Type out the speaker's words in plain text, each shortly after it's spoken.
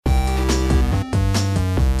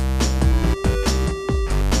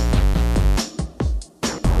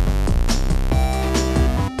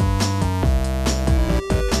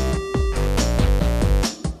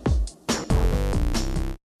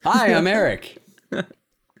Hi, I'm Eric. And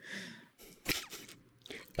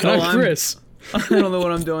I'm Chris. I don't know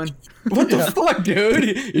what I'm doing. What the fuck,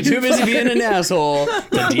 dude? You're too busy being an asshole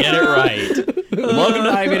to get it right. Welcome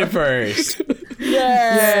to I Made It First.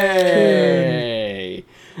 Yay!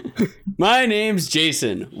 My name's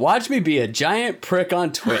Jason. Watch me be a giant prick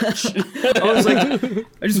on Twitch. I was like,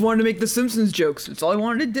 I just wanted to make the Simpsons jokes. That's all I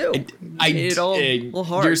wanted to do. I made it all a little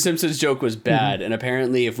hard. Your Simpsons joke was bad, and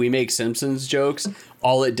apparently if we make Simpsons jokes,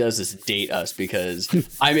 all it does is date us, because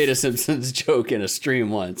I made a Simpsons joke in a stream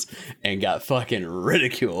once and got fucking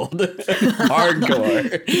ridiculed.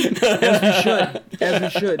 Hardcore. As we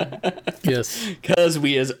should. Yes. Because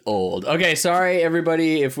we is old. Okay, sorry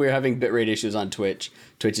everybody if we're having bitrate issues on Twitch.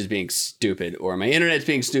 Twitch is being stupid, or my internet's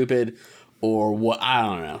being stupid, or what, I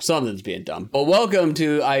don't know. Something's being dumb. But welcome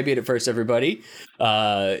to I Beat It First, everybody.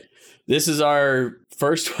 This is our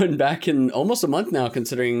first one back in almost a month now,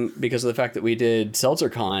 considering because of the fact that we did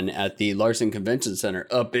SeltzerCon at the Larson Convention Center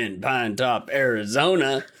up in Pine Top,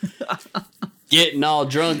 Arizona. Getting all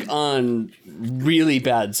drunk on really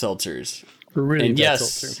bad seltzers. Really And bad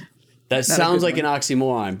yes, seltzer. that sounds like an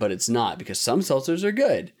oxymoron, but it's not, because some seltzers are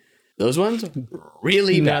good. Those ones,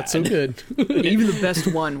 really bad. Not so good. Even the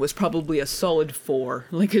best one was probably a solid 4.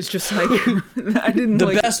 Like, it's just like, I didn't The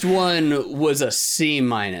like best one was a C-,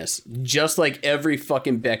 just like every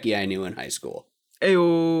fucking Becky I knew in high school.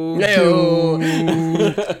 Ayo.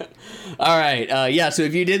 Heyo. All right. Yeah, so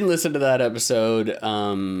if you didn't listen to that episode,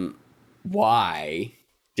 why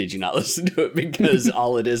did you not listen to it? Because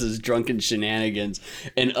all it is drunken shenanigans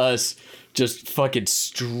and us just fucking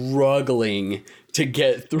struggling to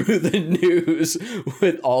get through the news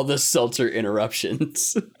with all the seltzer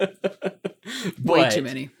interruptions. Way too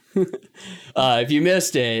many. If you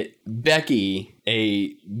missed it, Becky,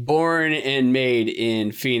 a born and made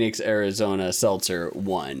in Phoenix, Arizona seltzer,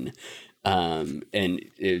 won. And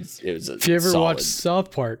it was a If you ever solid. watched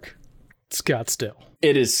South Park, Scottsdale.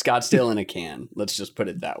 It is Scottsdale in a can. Let's just put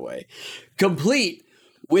it that way. Complete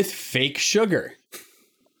with fake sugar.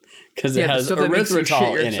 Because it has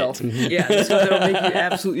erythritol in it. Yeah, the stuff that'll make you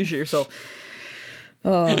absolutely shit yourself.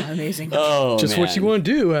 Oh, amazing. Oh, Just what you man. want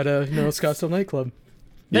to do at a Scottsdale nightclub.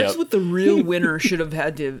 That's Yep. what the real winner should have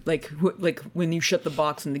had to, like when you shut the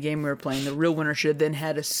box in the game we were playing, the real winner should have then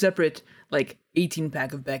had a separate,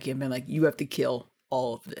 18-pack of Becky and been like, you have to kill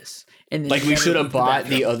all of this. And then Like, we never should have leave bought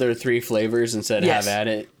the bathroom. other 3 flavors and said, Yes. have at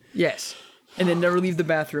it. Yes. And then never leave the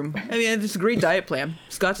bathroom. I mean, it's a great diet plan.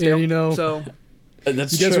 Scottsdale. Yeah, you know. So,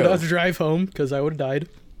 That's You guys true. would have to drive home because I would have died.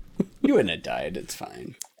 You wouldn't have died. It's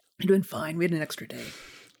fine. you're doing fine. We had an extra day.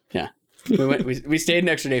 Yeah. We stayed an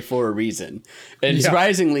extra day for a reason. And Yeah.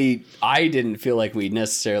 surprisingly, I didn't feel like we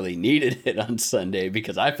necessarily needed it on Sunday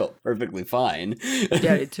because I felt perfectly fine.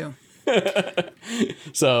 Yeah, I did too.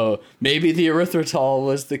 So maybe the erythritol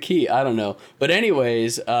was the key. I don't know. But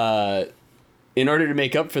anyways, in order to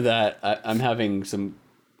make up for that, I'm having some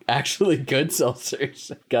actually good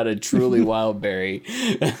seltzers. Got a Truly Wild Berry.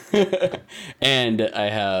 And I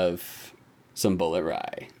have some Bullet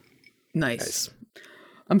Rye. Nice.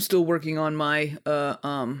 I'm still working on my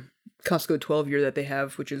Costco 12 year that they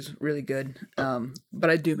have, which is really good. But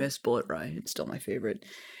I do miss Bullet Rye. It's still my favorite.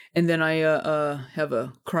 And then I have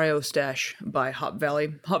a Cryo Stash by Hop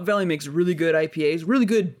Valley. Hop Valley makes really good IPAs, really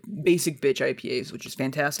good basic bitch IPAs, which is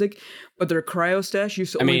fantastic. But their Cryo Stash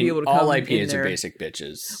used to I only mean, be able to come all in IPAs there. are basic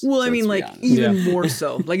bitches. Well, I mean, let's be like, honest. even Yeah. more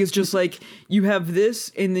so. Like, it's just like, you have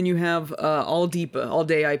this, and then you have All Deepa, All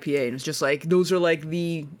Day IPA, and it's just like, those are like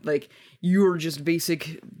you're just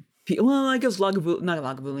basic. Well, I guess Lagavulin,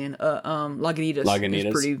 Lagunitas. Is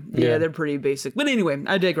Lagunitas. pretty, Yeah. they're pretty basic. But anyway,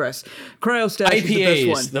 I digress. Cryo Stash is the best IPAs,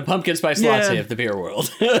 one. the pumpkin spice Yeah. latte of the beer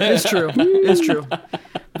world. It's true. It's true.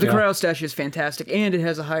 The Yeah. Cryo Stash is fantastic, and it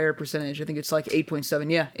has a higher percentage. I think it's like 8.7.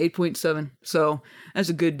 Yeah, 8.7. So that's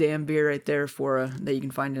a good damn beer right there for that you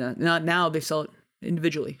can find in a. Now they sell it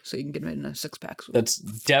individually, so you can get them in a 6-pack. That's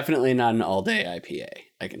definitely not an all-day IPA.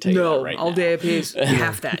 I can tell you No, that right all now. day IPA is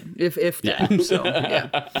half that, if that. Yeah. So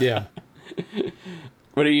yeah, Yeah.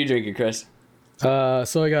 What are you drinking, Chris? So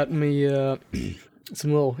I got me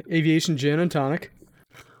some little aviation gin and tonic.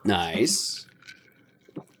 Nice.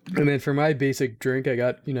 And then for my basic drink, I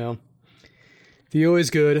got, the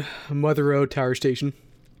always good Mother Road Tower Station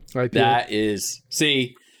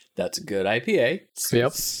IPA. That's a good IPA.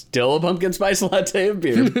 Yep. Still a pumpkin spice latte of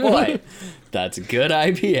beer, but that's a good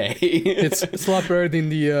IPA. It's a lot better than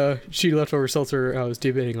the shitty leftover seltzer I was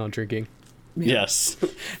debating on drinking. Yes.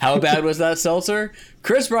 How bad was that seltzer?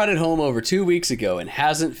 Chris brought it home over 2 weeks ago and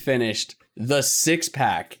hasn't finished the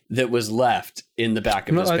 6-pack that was left in the back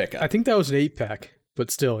of his pickup. I think that was an 8-pack,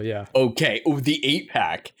 but still, yeah. Okay. Oh, the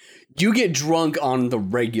 8-pack. You get drunk on the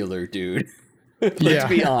regular, dude. Let's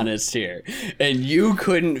be honest here. And you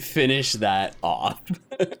couldn't finish that off.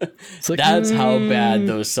 It's like, That's how bad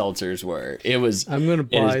those seltzers were. It was I'm gonna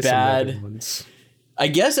it was buy some bad. other ones. I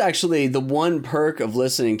guess actually the one perk of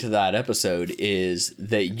listening to that episode is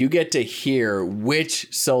that you get to hear which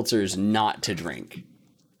seltzers not to drink.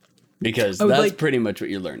 Because that's pretty much what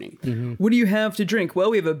you're learning. What do you have to drink? Well,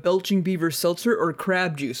 we have a Belching Beaver seltzer or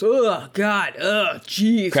crab juice. Oh, God. Oh,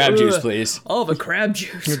 jeez. Crab juice, please. I'll have a crab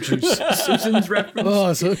juice. Simpsons reference. Oh,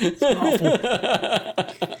 it's awful.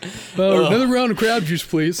 Another round of crab juice,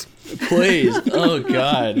 please. Please. Oh,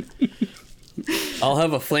 God. I'll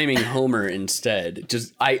have a flaming Homer instead.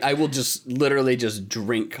 I will just literally just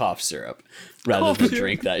drink cough syrup rather than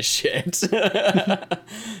drink that shit. There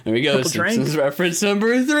we go. Simpsons reference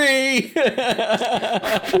number 3.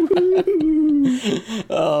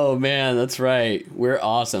 Oh man, that's right. We're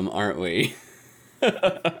awesome, aren't we?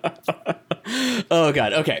 Oh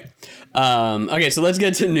god. Okay. Okay, so let's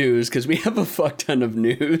get to news because we have a fuck ton of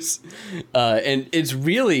news, and it's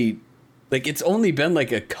really. Like, it's only been,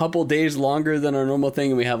 like, a couple days longer than our normal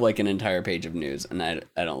thing, and we have, like, an entire page of news, and I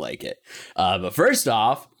don't like it. But first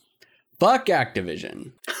off, fuck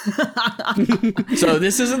Activision. So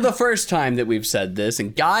this isn't the first time that we've said this,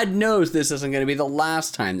 and God knows this isn't going to be the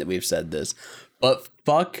last time that we've said this, but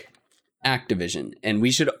fuck Activision. And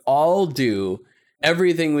we should all do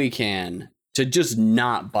everything we can to just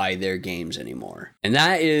not buy their games anymore. And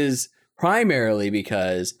that is primarily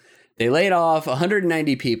because they laid off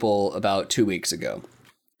 190 people about 2 weeks ago.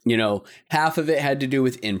 You know, half of it had to do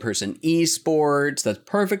with in-person esports. That's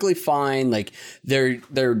perfectly fine. Like they're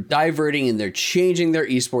diverting and they're changing their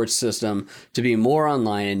esports system to be more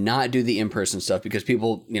online and not do the in-person stuff because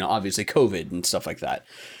people, you know, obviously COVID and stuff like that.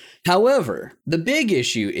 However, the big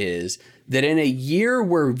issue is that in a year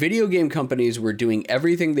where video game companies were doing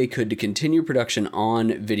everything they could to continue production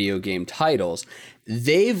on video game titles,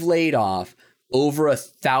 they've laid off over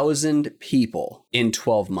 1,000 people in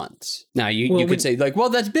 12 months. Now you could say like, well,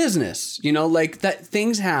 that's business, you know, like that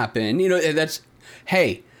things happen, you know, that's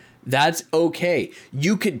okay.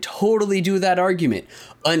 You could totally do that argument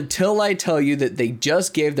until I tell you that they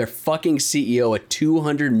just gave their fucking CEO a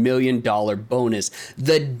 $200 million bonus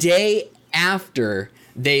the day after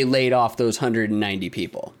they laid off those 190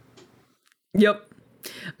 people. Yep.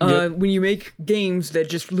 When you make games that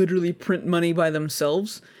just literally print money by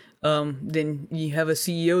themselves, then you have a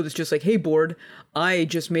CEO that's just like, hey, board, I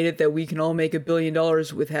just made it that we can all make $1 billion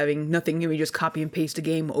with having nothing, and we just copy and paste a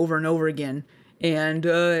game over and over again, and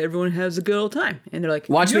everyone has a good old time. And they're like,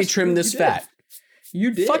 watch me trim this fat.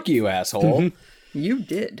 You did. Fuck you, asshole. You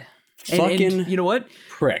did. Fucking and you know what?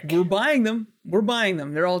 Prick. We're buying them.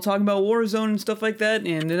 They're all talking about Warzone and stuff like that,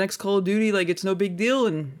 and the next Call of Duty, like, it's no big deal,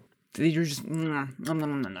 and you're just... I'm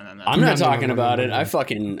not talking about it.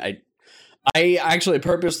 I actually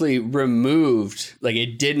purposely removed, like,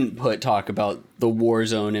 it didn't talk about the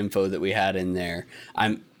Warzone info that we had in there.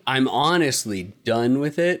 I'm honestly done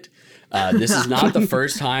with it. This is not the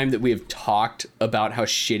first time that we have talked about how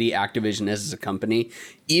shitty Activision is as a company,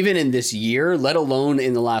 even in this year, let alone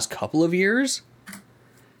in the last couple of years.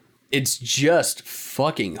 It's just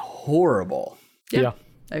fucking horrible. Yeah.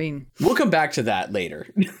 I mean, we'll come back to that later,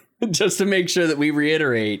 just to make sure that we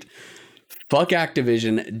reiterate. Fuck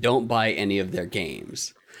Activision, don't buy any of their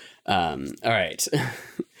games. All right.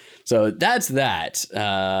 So that's that.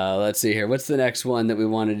 Let's see here. What's the next one that we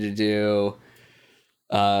wanted to do?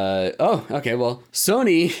 Okay. Well,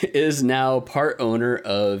 Sony is now part owner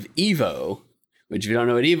of EVO, which if you don't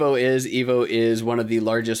know what EVO is one of the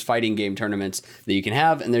largest fighting game tournaments that you can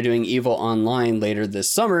have. And they're doing EVO Online later this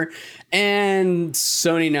summer. And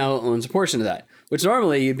Sony now owns a portion of that. Which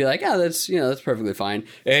normally you'd be like, that's perfectly fine.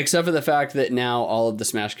 Except for the fact that now all of the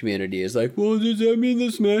Smash community is like, well, does that mean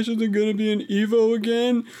that Smash isn't going to be an EVO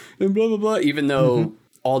again? And blah, blah, blah. Even though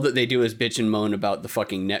all that they do is bitch and moan about the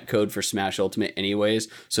fucking netcode for Smash Ultimate anyways.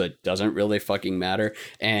 So it doesn't really fucking matter.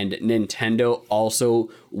 And Nintendo also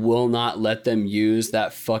will not let them use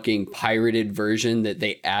that fucking pirated version that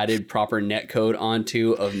they added proper netcode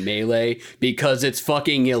onto of Melee because it's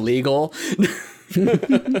fucking illegal.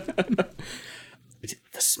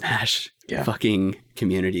 The Smash fucking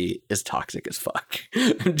community is toxic as fuck.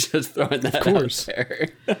 I'm just throwing that out there.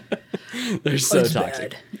 They're so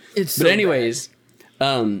toxic. Bad. It's but anyways,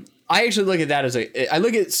 I actually look at that I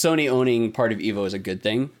look at Sony owning part of EVO as a good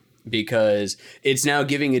thing because it's now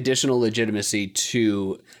giving additional legitimacy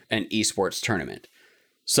to an esports tournament.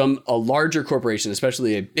 A larger corporation,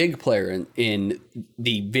 especially a big player in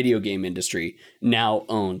the video game industry, now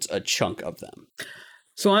owns a chunk of them.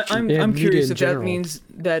 So I'm media curious in if general. that means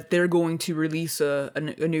that they're going to release a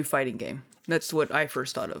new fighting game. That's what I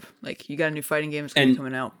first thought of. Like, you got a new fighting game that's going to be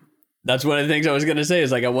coming out. That's one of the things I was going to say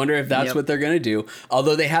is like, I wonder if that's Yep. what they're going to do.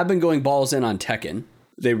 Although they have been going balls in on Tekken.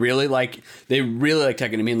 They really like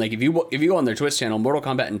Tekken. I mean, like if you go on their Twitch channel, Mortal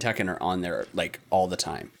Kombat and Tekken are on there like all the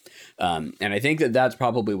time. And I think that that's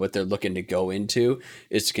probably what they're looking to go into,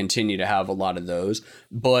 is to continue to have a lot of those.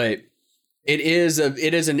 But it is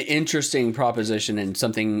an interesting proposition and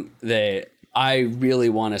something that I really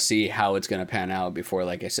want to see how it's going to pan out before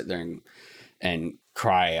like I sit there and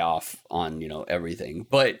cry off on, everything.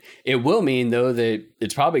 But it will mean though that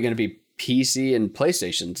it's probably going to be PC and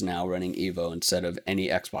PlayStations now running Evo instead of any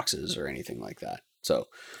Xboxes or anything like that. So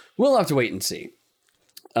we'll have to wait and see.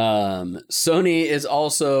 Sony is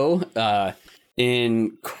also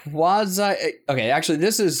in actually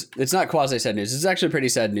it's not quasi sad news. It's actually pretty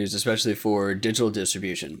sad news, especially for digital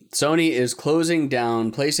distribution. Sony is closing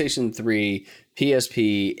down PlayStation 3,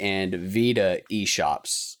 PSP, and Vita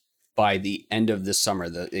eShops by the end of this summer.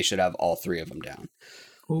 They should have all three of them down.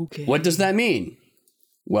 Okay. What does that mean?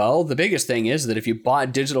 Well, the biggest thing is that if you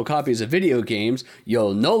bought digital copies of video games,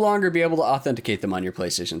 you'll no longer be able to authenticate them on your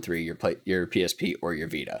PlayStation 3, your PSP, or your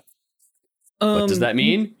Vita. What does that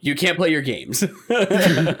mean? You can't play your games.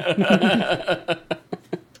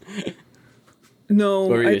 No, What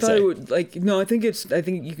were you I gonna thought say? it would I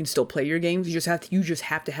think you can still play your games. You just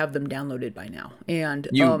have to have them downloaded by now, and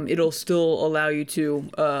it'll still allow you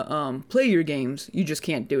to play your games. You just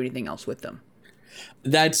can't do anything else with them.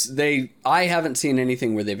 I haven't seen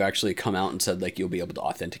anything where they've actually come out and said like you'll be able to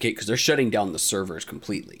authenticate, because they're shutting down the servers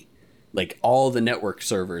completely. Like all the network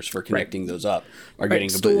servers for connecting those up are getting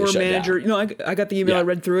completely Store shut manager, down. I got the email, Yeah. I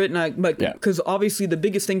read through it, and because obviously the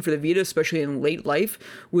biggest thing for the Vita, especially in late life,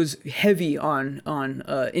 was heavy on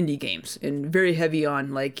indie games, and very heavy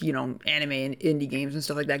on like anime and indie games and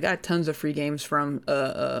stuff like that. Got tons of free games from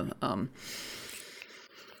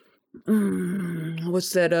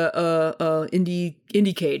what's that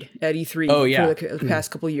Indiecade at E3 Oh, yeah. for the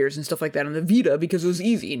past couple of years and stuff like that on the Vita, because it was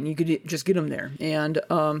easy and you could just get them there. And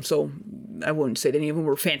so I wouldn't say that any of them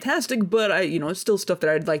were fantastic, but it's still stuff that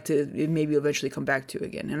I'd like to maybe eventually come back to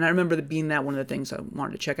again. And I remember that being one of the things I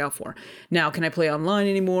wanted to check out for. Now, can I play online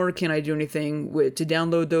anymore? Can I do anything to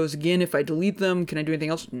download those again if I delete them? Can I do anything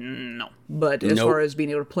else? No. But as Nope. far as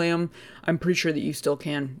being able to play them, I'm pretty sure that you still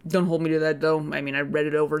can. Don't hold me to that though. I mean, I read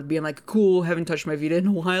it over being like, cool, haven't touched my Vita in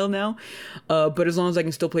a while now. But as long as I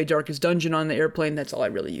can still play Darkest Dungeon on the airplane, that's all I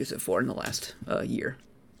really use it for in the last year.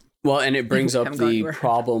 Well, and it brings up Haven't gone the anywhere.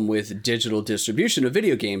 problem with digital distribution of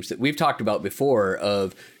video games that we've talked about before,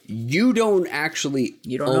 of you don't actually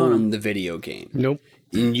don't own own them. the video game. Nope.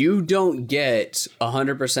 And you don't get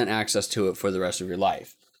 100% access to it for the rest of your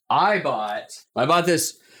life. I bought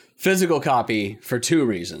this physical copy for two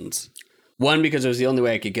reasons. One, because it was the only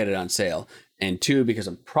way I could get it on sale. And two, because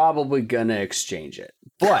I'm probably going to exchange it.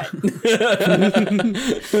 But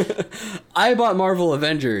I bought Marvel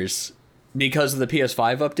Avengers because of the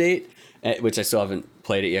PS5 update, which I still haven't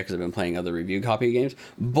played it yet because I've been playing other review copy games.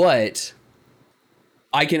 But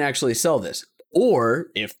I can actually sell this. Or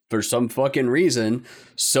if for some fucking reason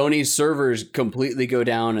Sony's servers completely go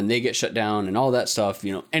down and they get shut down and all that stuff,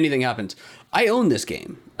 anything happens, I own this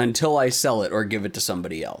game until I sell it or give it to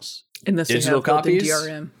somebody else. Unless Digital they have built-in copies?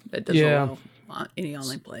 DRM that doesn't allow any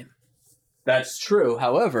online play. That's true.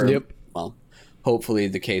 However, Yep. well, hopefully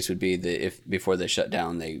the case would be that if before they shut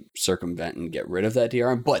down, they circumvent and get rid of that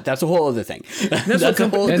DRM. But that's a whole other thing.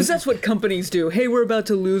 Because that's what companies do. Hey, we're about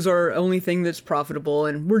to lose our only thing that's profitable,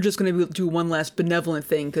 and we're just going to do one last benevolent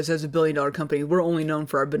thing, because as a billion-dollar company, we're only known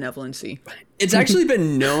for our benevolency. It's actually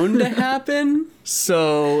been known to happen.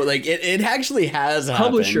 So, like, it actually has happened.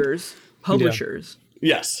 Publishers.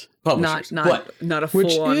 Yes. Publishers. Not a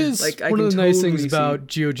Which full-on, is like, I one can of the nice totally things see- about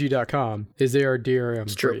GOG.com is they are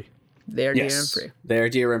DRM true. free. They're Yes, DRM free. they're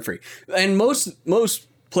DRM free, and most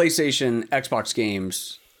PlayStation, Xbox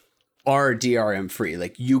games are DRM free.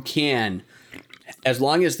 Like, you can, as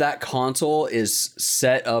long as that console is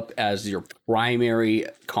set up as your primary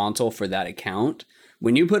console for that account,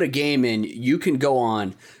 when you put a game in, you can go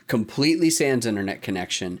on completely sans internet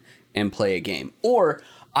connection and play a game. Or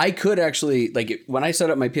I could actually, like, when I set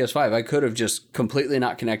up my PS5, I could have just completely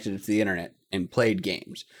not connected it to the internet and played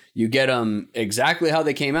games. You get them exactly how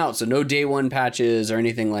they came out, so no day one patches or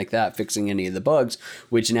anything like that fixing any of the bugs,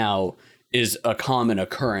 which now is a common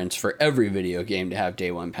occurrence for every video game to have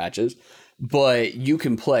day one patches, but you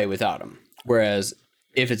can play without them. Whereas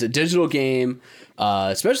if it's a digital game,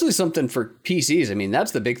 especially something for PCs, I mean,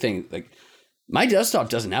 that's the big thing. Like, my desktop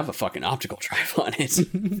doesn't have a fucking optical drive on it.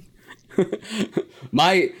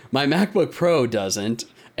 my MacBook Pro doesn't.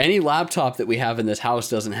 Any laptop that we have in this house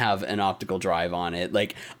doesn't have an optical drive on it.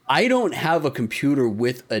 Like, I don't have a computer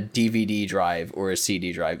with a DVD drive or a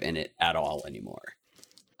CD drive in it at all anymore.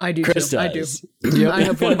 I do. Chris too. does. I do. I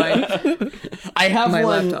have one. I have My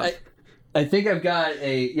one. laptop. I think I've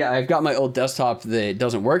got my old desktop that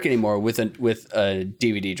doesn't work anymore with a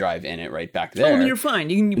DVD drive in it right back there. Oh, then you're fine.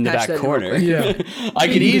 You can in the patch back that corner. Yeah. I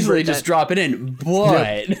could easily convert just that. drop it in,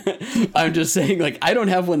 but I'm just saying, like, I don't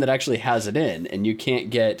have one that actually has it in, and you can't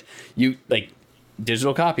get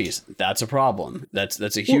digital copies. That's a problem. That's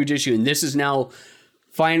a huge issue, and this is now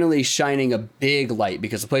finally shining a big light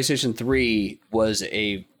because the PlayStation 3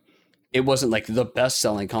 it wasn't like the best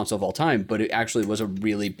selling console of all time, but it actually was a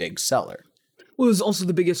really big seller. Well, it was also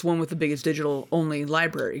the biggest one with the biggest digital only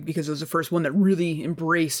library because it was the first one that really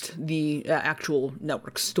embraced the actual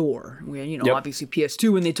network store. We, Yep. obviously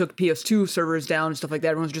PS2, when they took PS2 servers down and stuff like that,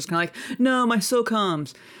 everyone was just kind of like, no, my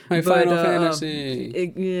SOCOMs. My Final Fantasy.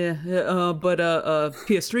 But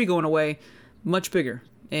PS3 going away, much bigger.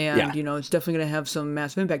 And, Yeah. it's definitely going to have some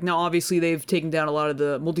massive impact. Now, obviously, they've taken down a lot of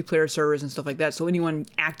the multiplayer servers and stuff like that. So anyone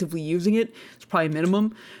actively using it, it's probably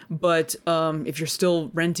minimum. But if you're still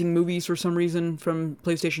renting movies for some reason from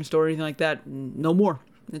PlayStation Store or anything like that, no more.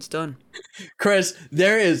 It's done. Chris,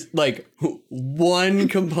 there is like one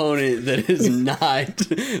component that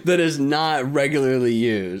is not regularly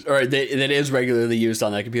used, or that is regularly used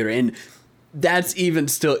on that computer, and that's even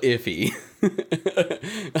still iffy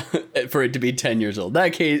for it to be 10 years old.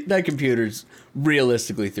 That computer's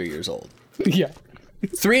realistically 3 years old. Yeah.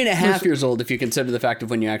 3.5 years old if you consider the fact of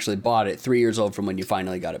when you actually bought it. 3 years old from when you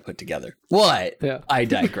finally got it put together. What? Yeah. I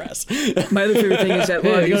digress. My other favorite thing is that a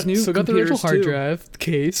lot of these new got the original computers hard too. drive, the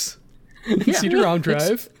case, CD-ROM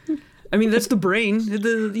drive, I mean, that's the brain.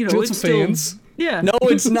 built It's some still fans. yeah. No,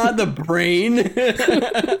 it's not the brain.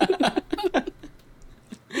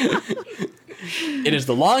 It is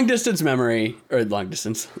the long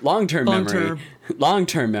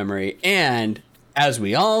term memory, and as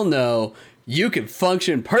we all know, you can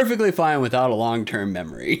function perfectly fine without a long term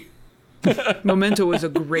memory. Memento was a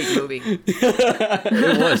great movie.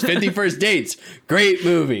 It was 50 First Dates, great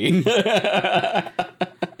movie.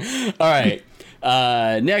 All right,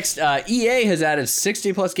 next, EA has added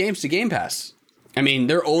 60 plus games to Game Pass. I mean,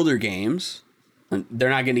 they're older games. They're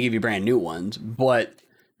not going to give you brand new ones, but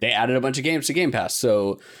they added a bunch of games to Game Pass.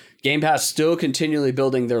 So Game Pass still continually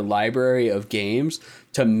building their library of games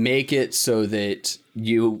to make it so that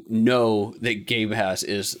you know that Game Pass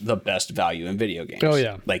is the best value in video games. Oh,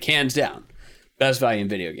 yeah. Like, hands down, best value in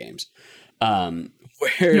video games. Where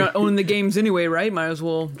You're not owning the games anyway, right? Might as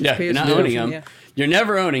well just pay you're a not owning subscription, them. You're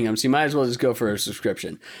never owning them, so you might as well just go for a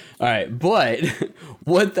subscription. All right, but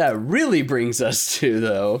what that really brings us to,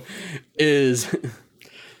 though, is...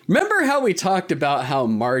 Remember how we talked about how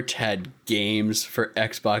March had games for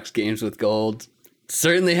Xbox Games with Gold?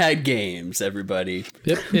 Certainly had games, everybody.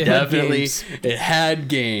 Yep, it had Definitely, games. it had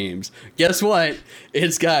games. Guess what?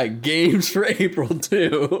 It's got games for April,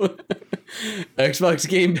 too. Xbox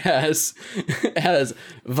Game Pass has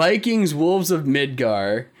Vikings Wolves of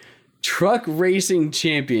Midgar, Truck Racing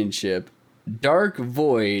Championship, Dark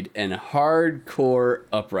Void, and Hardcore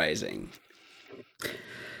Uprising.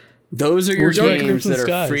 Those are your Dark games Crimson that are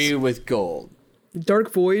Skies. free with gold.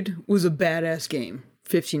 Dark Void was a badass game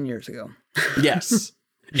 15 years ago. Yes.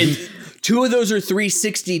 Two of those are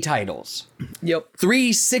 360 titles. Yep.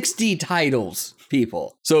 360 titles,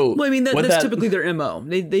 people. So Well, I mean, what that's typically their MO.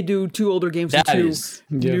 They do 2 older games and That 2 is-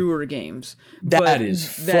 newer games. that But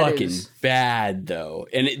is that fucking is- bad, though.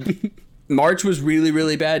 And March was really,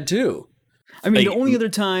 really bad, too. I mean, like- the only other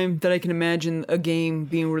time that I can imagine a game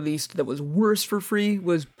being released that was worse for free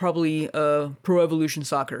was probably Pro Evolution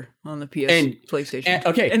Soccer on the PlayStation.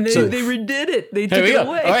 okay, and they so- redid it. They There took we it go.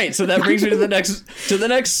 away. All right, so that brings me to the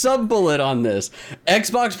next sub bullet on this.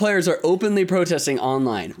 Xbox players are openly protesting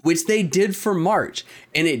online, which they did for March,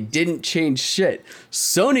 and it didn't change shit.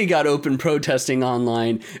 Sony got open protesting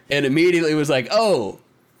online and immediately was like, "Oh,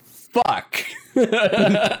 fuck."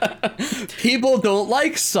 People don't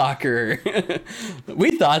like soccer.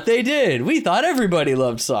 We thought they did. We thought everybody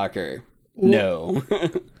loved soccer. No.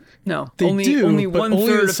 No, They only do, only but one only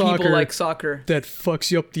third the of people soccer- like soccer. That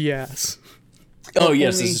fucks you up the ass. Oh,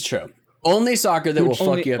 yes, only- this is true. Only soccer that will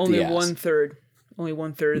fuck you up only the ass. Only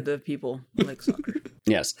one third of the people like soccer.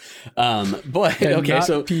 Yes. But And okay, not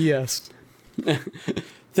so PS.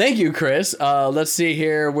 thank you, Chris. Let's see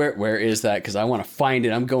here. Where is that? Because I want to find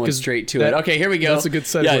it. I'm going 'Cause straight to that- it. Okay, here we go. that's a good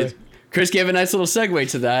segue. Yeah, Chris gave a nice little segue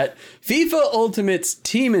to that. FIFA Ultimate's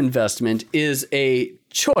team investment is a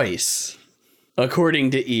choice,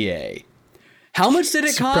 according to EA. How much did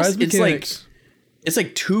it Surprise cost? mechanics. It's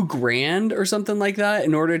like $2,000 or something like that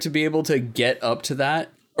in order to be able to get up to that.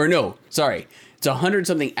 Or no, sorry. It's 100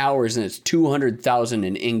 something hours and it's 200,000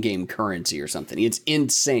 in in-game currency or something. It's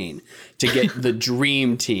insane to get the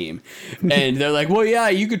dream team. And they're like, well, yeah,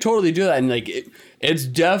 you could totally do that. And like, it's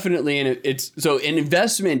definitely an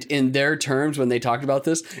investment in their terms when they talked about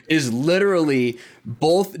this is literally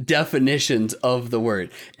both definitions of the word.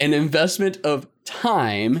 An investment of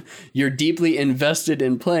time, you're deeply invested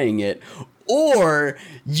in playing it, or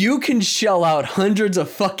you can shell out hundreds of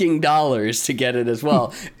fucking dollars to get it as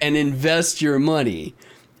well and invest your money.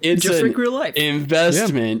 It's just like real life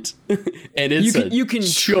investment, and it's you can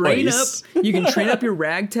train up. You can train up your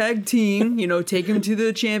ragtag team. You know, take them to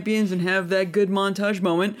the champions and have that good montage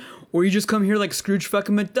moment. Or you just come here like Scrooge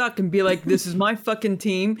fucking McDuck and be like, "This is my fucking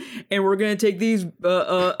team, and we're gonna take these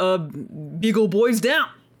Beagle boys down."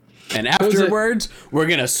 And afterwards, we're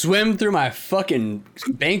gonna swim through my fucking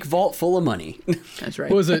bank vault full of money. That's right.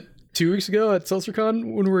 What was it, 2 weeks ago at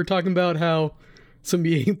SeltzerCon when we were talking about how some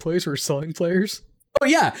EA players were selling players? Oh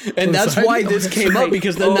yeah, and that's why this came up,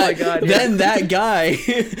 because then that guy,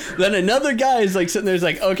 then another guy is like sitting there, is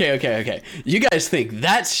like, okay, you guys think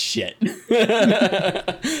that's shit?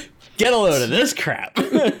 Get a load of this crap.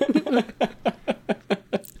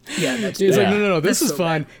 Yeah, that's He's bad. like, no, this That's is so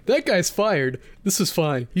fine. That guy's fired. This is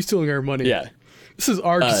fine. He's stealing our money. Yeah, This is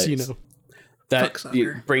our casino. that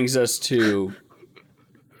Fucksucker. brings us to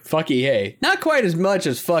fuck EA. Not quite as much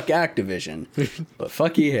as fuck Activision, but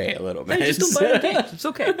fuck EA a little bit. Hey, just don't buy their games. It's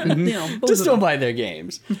okay. You know, Just don't buy their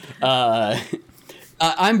games.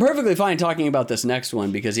 I'm perfectly fine talking about this next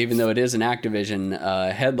one because even though it is an Activision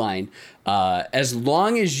headline, as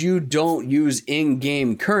long as you don't use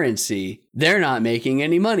in-game currency, they're not making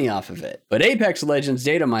any money off of it. But Apex Legends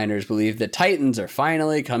data miners believe that Titans are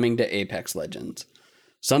finally coming to Apex Legends.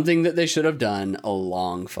 Something that they should have done a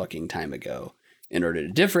long fucking time ago in order to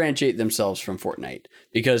differentiate themselves from Fortnite.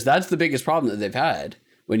 Because that's the biggest problem that they've had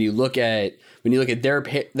when you look at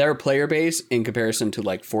their player base in comparison to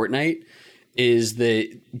like Fortnite, is that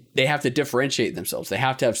they have to differentiate themselves. They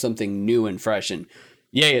have to have something new and fresh, and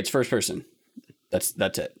yay, it's first person. That's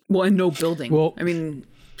it. Well, and no building. Well- I mean,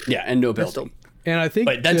 Yeah, and no building. And I think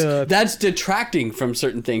But that's detracting from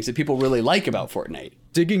certain things that people really like about Fortnite.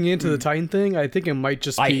 digging into the Titan thing, I think it might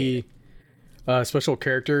just I be a special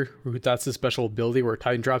character who that's a special ability where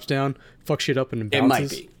Titan drops down, fucks shit up, and It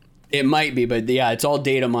bounces. might be, but yeah, it's all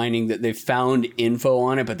data mining that they've found info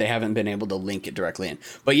on it, but they haven't been able to link it directly in.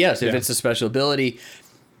 But yes, if it's a special ability,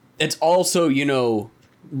 it's also,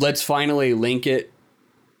 let's finally link it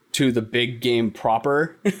to the big game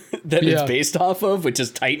proper that it's based off of, which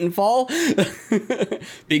is Titanfall,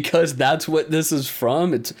 because that's what this is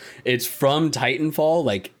from. It's from Titanfall.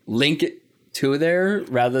 Like, link it to there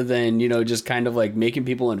rather than just kind of like making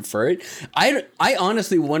people infer it. I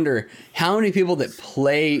honestly wonder how many people that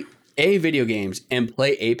play video games and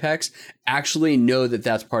play Apex actually know that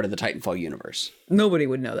that's part of the Titanfall universe. nobody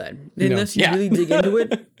would know that unless you Yeah. really dig into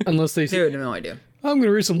it. Unless they They say, would have no idea. I'm going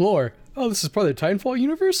to read some lore. Oh, this is part of the Titanfall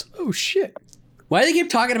universe? Oh, shit. Why do they keep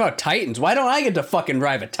talking about Titans? Why don't I get to fucking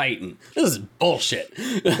drive a Titan? This is bullshit.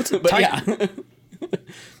 But yeah.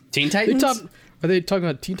 Teen Titans? Are they talking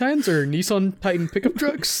about Teen Titans or Nissan Titan pickup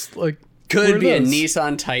trucks? Like, what Could are be a those?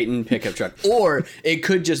 Nissan Titan pickup truck, or it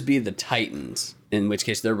could just be the Titans, in which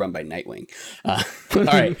case they're run by Nightwing. All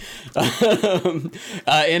right.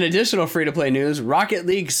 In additional free-to-play news, Rocket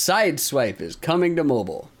League Sideswipe is coming to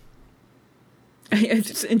mobile.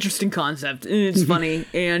 It's an interesting concept, and it's funny.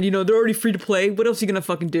 And they're already free to play. What else are you gonna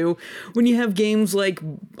fucking do when you have games like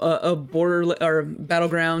Border or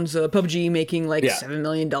Battlegrounds, PUBG making like $7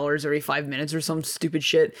 million every 5 minutes or some stupid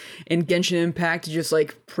shit, and Genshin Impact just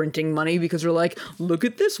like printing money because they're like, look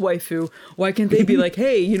at this waifu. Why can't they be like,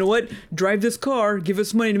 hey, you know what? Drive this car, give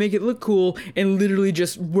us money to make it look cool, and literally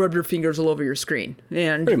just rub your fingers all over your screen.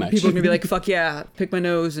 And Pretty much. people are gonna be like, fuck yeah, pick my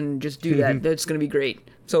nose and just do that. That's gonna be great.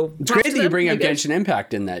 So It's great that you bring up Genshin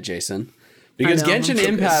Impact in that, Jason, because I know. Genshin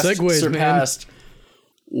Impact Segues, surpassed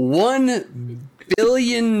 $1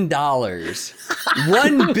 billion.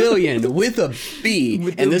 $1 billion with a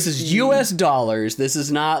B, and this is U.S. dollars. This is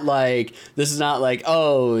not like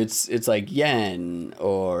oh, it's like yen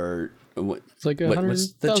or what? It's like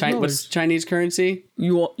What's $100,000. Chinese currency?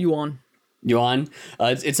 Yuan. Yuan.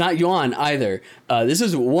 It's not yuan either. This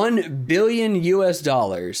is $1 billion U.S.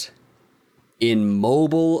 dollars in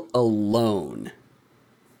mobile alone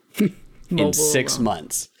in 6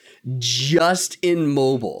 months. Just in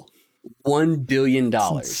mobile. $1 billion.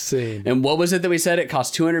 insane. And what was it that we said? It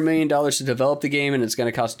cost $200 million to develop the game, and it's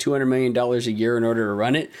going to cost $200 million a year in order to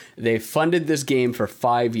run it. They funded this game for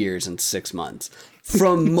 5 years and 6 months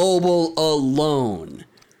from mobile alone.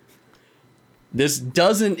 This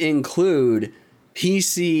doesn't include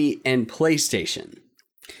PC and PlayStation.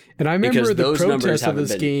 And I remember Because the those numbers protests of haven't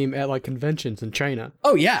this been- game at like conventions in China.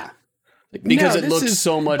 Oh, yeah. Because No, it this looks is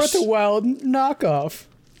so much... Breath of the Wild knockoff.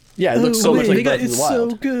 Yeah, it looks so much wait, like Breath of it's the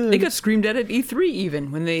Wild. so good. They got screamed at E3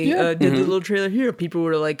 even when they Yeah. did the little trailer here. People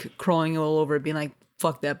were like crawling all over it, being like,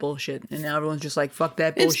 "Fuck that bullshit," and now everyone's just like, "Fuck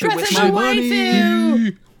that bullshit with my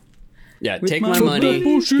money." Yeah, With take my my money,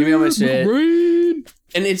 Bullshit, give me all my shit. brain.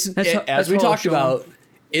 And it's That's as we how I'll talked show 'em. about,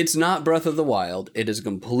 it's not Breath of the Wild. It is a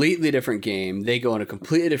completely different game. They go in a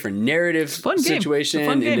completely different narrative fun game. It's a situation,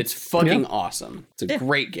 fun game. and it's fucking Yeah. awesome. It's a Yeah.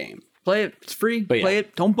 great game. Play it. It's free. But Play yeah.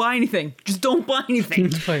 it. Don't buy anything. Just don't buy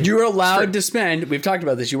anything. You're allowed to spend. We've talked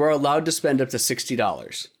about this. You are allowed to spend up to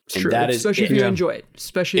 $60, and True. that is Especially if it. you enjoy it.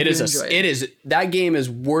 Especially It if is you enjoy it is that game is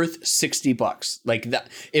worth $60. Like that,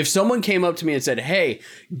 if someone came up to me and said, "Hey,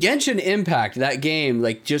 Genshin Impact, that game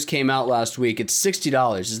like just came out last week. It's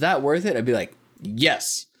 $60. Is that worth it?" I'd be like,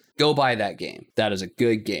 "Yes, go buy that game. That is a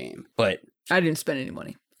good game." But I didn't spend any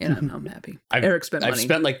money, and I'm happy. I've, Eric spent I've money.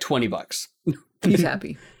 spent like $20. He's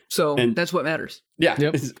happy. So And- that's what matters. Yeah.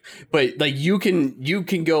 Yep. But like you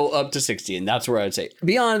can go up to 60, and that's where I'd say.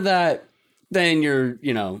 Beyond that, then you're,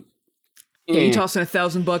 Yeah, eh. you toss in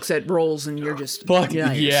 $1,000 at rolls, and you're just Fuck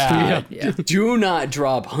you're yeah. Yeah. Do not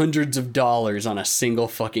drop hundreds of dollars on a single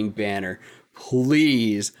fucking banner.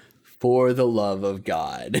 Please, for the love of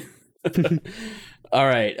God. All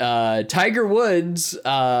right. Tiger Woods,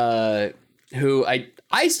 who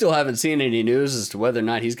I still haven't seen any news as to whether or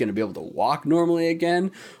not he's going to be able to walk normally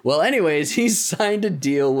again. Well, anyways, he's signed a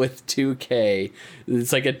deal with 2K.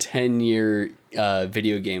 It's like a 10-year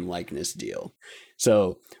video game likeness deal.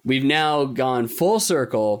 So we've now gone full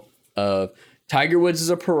circle of Tiger Woods is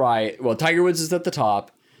a pariah. Well, Tiger Woods is at the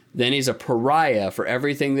top. Then he's a pariah for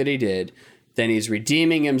everything that he did. Then he's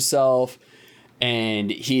redeeming himself. And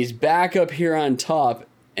he's back up here on top.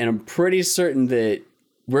 And I'm pretty certain that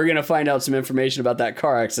we're going to find out some information about that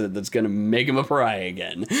car accident that's going to make him a pariah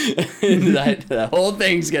again. that whole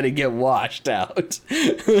thing's going to get washed out.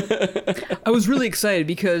 I was really excited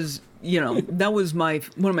because that was one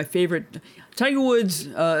of my favorite Tiger Woods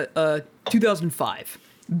 2005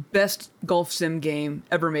 best golf sim game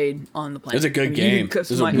ever made on the planet. It was a good You game. could It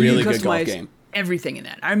was a customize- really you could good golf customize game. Everything in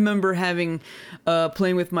that. I remember having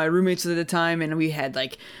playing with my roommates at the time, and we had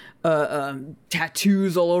like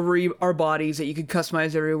tattoos all over our bodies that you could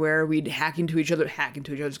customize everywhere. We'd hack into each other's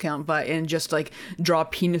account and just like draw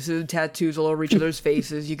penises tattoos all over each other's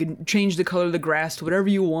faces. You could change the color of the grass to whatever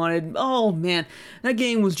you wanted. Oh man, that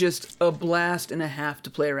game was just a blast and a half to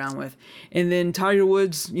play around with. And then Tiger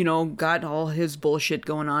Woods, got all his bullshit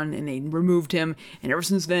going on, and they removed him. And ever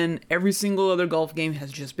since then, every single other golf game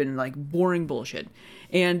has just been like boring bullshit.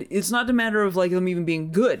 And it's not a matter of like them even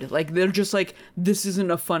being good. Like they're just like, this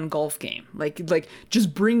isn't a fun golf game. Like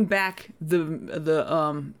just bring back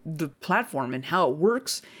the platform and how it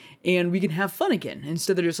works, and we can have fun again.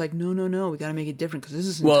 Instead they're just like, no, we got to make it different because this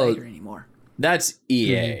isn't Tiger anymore. That's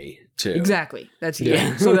EA too. Exactly. That's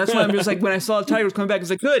yeah. So that's why I'm just like, when I saw Tiger was coming back, it's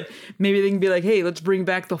like, good. Maybe they can be like, hey, let's bring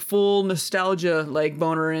back the full nostalgia like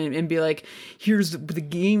boner and be like, here's the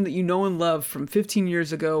game that you know and love from 15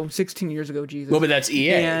 years ago, 16 years ago, Jesus. Well, but that's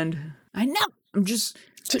EA. And I know. I'm just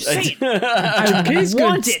saying. He's I gonna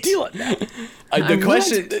want it. steal it now.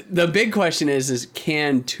 The big question is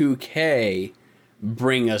can 2K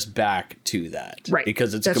bring us back to that? Right.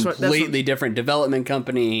 Because it's That's a what- completely different development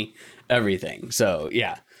company, everything. So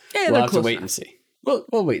yeah, Yeah, we'll they're have to close wait enough. and see. We'll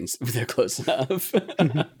wait and see. They're close enough. All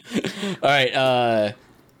right. All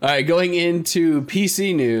right. Going into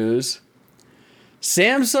PC news.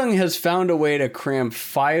 Samsung has found a way to cram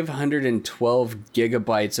 512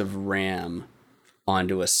 gigabytes of RAM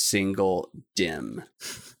onto a single DIMM.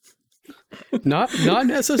 Not an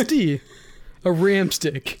SSD, a RAM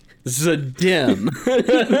stick. This is a DIMM.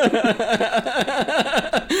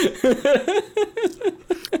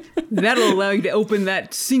 That'll allow you to open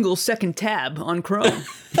that single second tab on Chrome.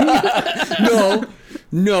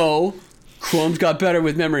 No. Chrome's got better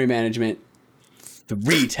with memory management.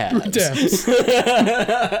 3 tabs.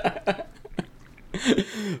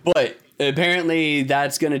 But apparently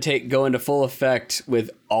that's going to go into full effect with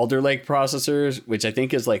Alder Lake processors, which I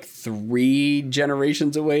think is like 3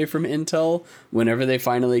 generations away from Intel whenever they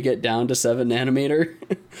finally get down to 7 nanometer.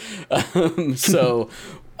 So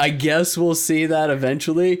I guess we'll see that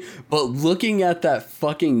eventually. But looking at that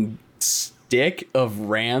fucking stick of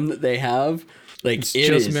RAM that they have, Like It's it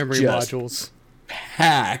just is memory just modules.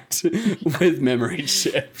 packed with memory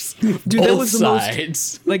chips. Dude, Both that was the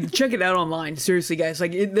sides. most like check it out online. Seriously, guys,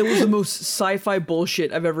 like that was the most sci-fi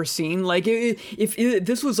bullshit I've ever seen. Like if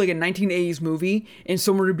this was like a 1980s movie and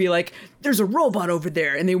someone would be like, "There's a robot over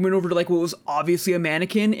there," and they went over to like what was obviously a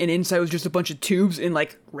mannequin, and inside was just a bunch of tubes and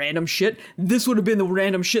like random shit. This would have been the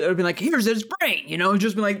random shit that would have been like, "Here's his brain," you know,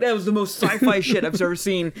 just been like that was the most sci-fi shit I've ever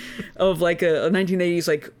seen of like a 1980s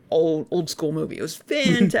like old school movie. It was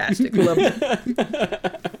fantastic. Loved it.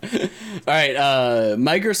 All right,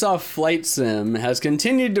 Microsoft Flight Sim has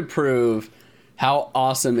continued to prove how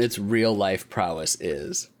awesome its real life prowess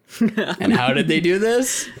is. And how did they do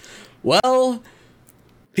this? Well,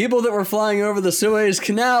 people that were flying over the Suez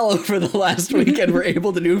Canal over the last weekend were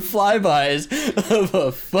able to do flybys of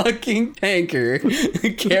a fucking tanker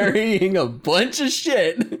carrying a bunch of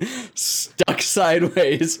shit stuck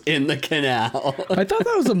sideways in the canal. I thought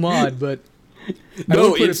that was a mod, but I No,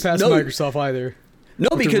 don't put it it's- past no. Microsoft either. No,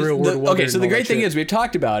 With the because real world weather okay. So and the all great that thing shit. is we've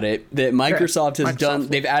talked about it that Microsoft has done.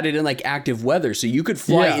 They've added in like active weather, so you could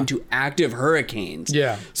fly Yeah. into active hurricanes.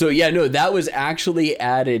 Yeah. So yeah, no, that was actually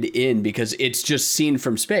added in because it's just seen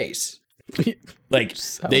from space. Like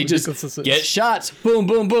How they just ridiculous is this? get shots. Boom,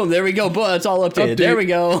 boom, boom. There we go. Boom, that's all updated. There we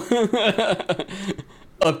go.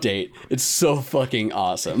 Update. It's so fucking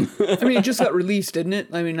awesome. I mean, it just got released, didn't it?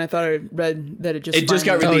 I mean, I thought I read that it just It just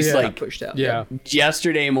got finally released, got like- pushed out. Yeah.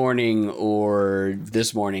 Yesterday morning or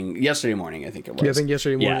this morning. Yesterday morning, I think it was. Yeah, I think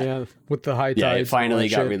yesterday morning, yeah, with the high Yeah, tide. it finally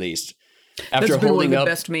got released. That's After been one of holding the up.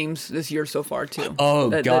 best memes this year so far too.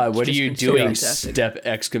 Oh That- God, that's what are just you been so doing, fantastic. step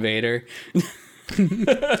excavator?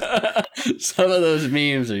 Some of those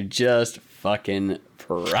memes are just fucking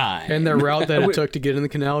prime. And the route that it took to get in the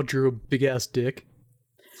canal drew a big ass dick.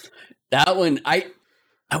 That one, I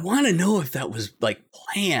want to know if that was like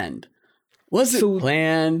planned. Was it So-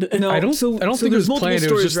 planned? No, I don't so, think it so was there's multiple planned,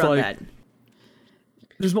 it was stories just around like- that.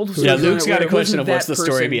 There's multiple Yeah, stories around Luke's it got where a it question wasn't of what's that the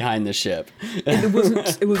story person- behind the ship.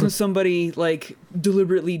 It wasn't somebody like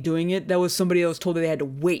deliberately doing it. That was somebody that was told that they had to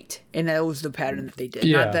wait, and that was the pattern that they did.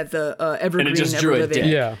 Yeah. Not that the Evergreen just drew Ever a Living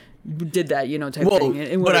dick. Yeah. did that, you know, type Well, thing.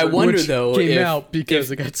 And but I whatever. wonder Which though came if- out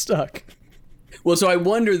because it got stuck. Well, so I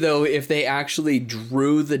wonder though if they actually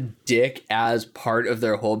drew the dick as part of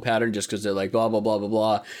their hold pattern, just because they're like blah blah blah blah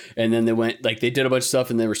blah, and then they went like they did a bunch of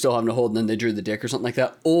stuff and they were still having to hold, and then they drew the dick or something like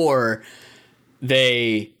that, or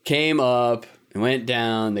they came up and went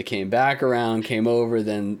down, they came back around, came over,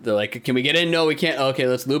 then they're like, "Can we get in?" No, we can't. Okay,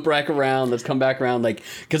 let's loop back around. Let's come back around. Like,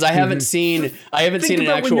 because I haven't seen an about when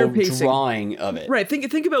actual you're pacing. drawing of it. Right,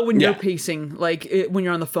 think about when you're Yeah. pacing, like when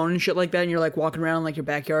you're on the phone and shit like that, and you're like walking around like your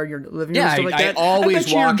backyard, your living room, Yeah, and stuff like I that. always bet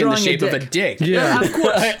you you're walk in the drawing shape of a dick. dick. Yeah. Of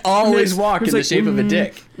course. I always It's- walk in it's the like, shape of a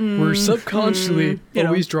dick. We're subconsciously you know.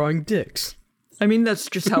 always drawing dicks. I mean, that's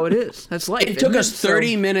just how it is. That's life. It took isn't us So-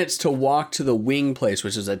 30 minutes to walk to the wing place,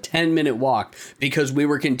 which is a 10-minute walk, because we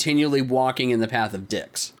were continually walking in the path of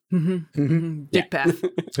dicks. dick path.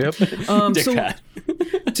 Yep. Dick so path.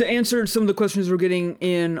 to answer some of the questions we're getting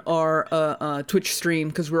in our Twitch stream,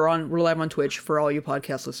 because we're live on Twitch for all you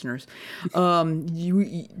podcast listeners.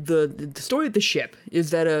 The story of the ship is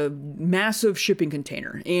that a massive shipping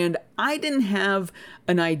container, and I didn't have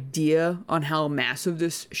an idea on how massive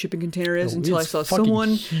this shipping container is until I It's saw fucking someone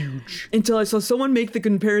huge. make the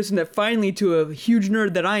comparison that finally, to a huge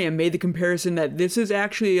nerd that I am, made the comparison that this is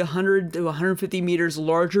actually 100 to 150 meters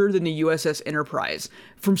larger than the USS Enterprise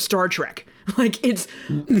from Star Trek. Like, it's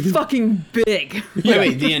fucking big.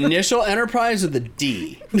 Wait, the initial Enterprise or the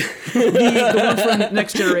D? The one from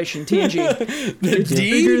Next Generation, TNG. The bigger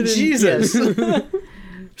D? than- Jesus. yes.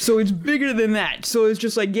 So it's bigger than that. So it's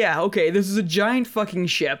just like, yeah, okay, this is a giant fucking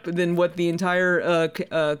ship than what the entire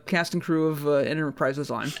cast and crew of Enterprise was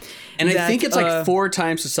on. And I That, think it's like 4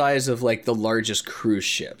 times the size of like the largest cruise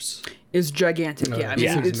ships. is gigantic. Yeah, I mean,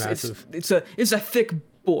 yeah. it's Massive. it's a thick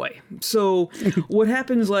boy. So what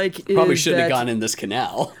happens like is Probably shouldn't have that- gone in this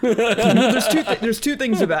canal. there's two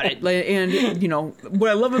things about it, like, and you know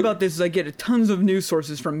what I love about this is I get tons of news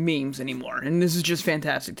sources from memes anymore, and this is just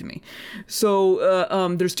fantastic to me. So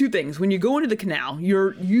there's two things. When you go into the canal,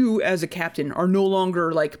 you as a captain are no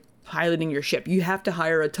longer like piloting your ship. You have to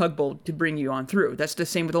hire a tugboat to bring you on through. That's the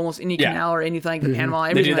same with almost any Yeah. canal or anything like the Panama. They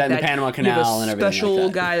Everything do that like in the Panama You have Canal a and everything like special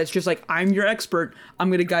that. guy that's just like, I'm your expert. I'm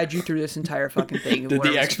going to guide you through this entire fucking thing. Did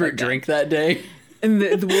the expert drink that day? And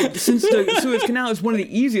since the Suez Canal is one of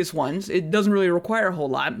the easiest ones, it doesn't really require a whole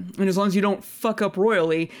lot. And as long as you don't fuck up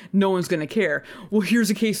royally, no one's going to care. Well,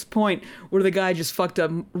 here's a case point where the guy just fucked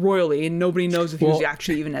up royally and nobody knows if he was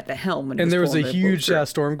actually even at the helm. When and there was a huge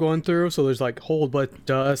storm going through, so there's like whole but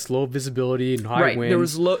dust, low visibility, and high winds. There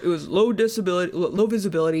was low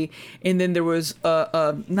visibility, and then there was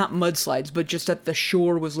not mudslides, but just that the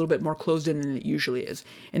shore was a little bit more closed in than it usually is.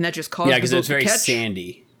 And that just caused the boat to catch. Yeah, because it's very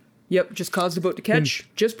sandy. Yep, just caused the boat to catch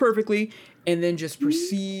just perfectly, and then just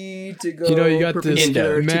proceed to go. You got this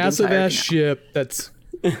massive ass ship that's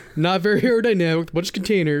not very aerodynamic, with a bunch of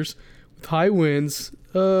containers with high winds.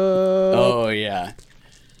 Oh yeah,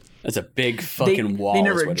 that's a big fucking wall. They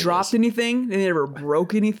never dropped anything. They never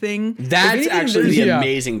broke anything. That's actually the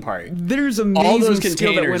amazing part. There's amazing all those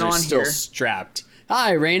skill that went containers are on still here. strapped.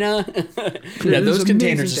 Hi, Raina. Yeah, those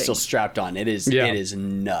containers are still strapped on. It is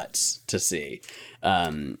nuts to see.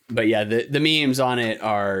 But yeah, the memes on it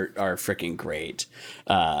are freaking great.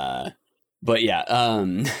 But yeah,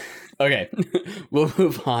 okay, we'll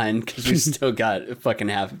move on because we still got fucking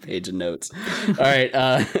half a page of notes. All right,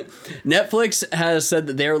 Netflix has said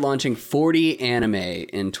that they're launching 40 anime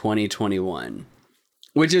in 2021,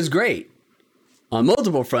 which is great on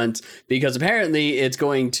multiple fronts, because apparently it's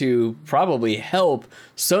going to probably help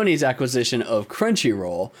Sony's acquisition of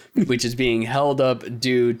Crunchyroll, which is being held up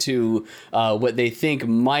due to what they think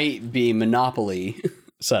might be monopoly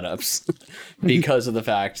setups because of the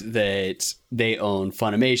fact that they own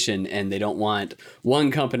Funimation and they don't want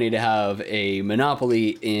one company to have a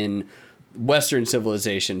monopoly in Western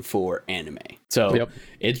civilization for anime. So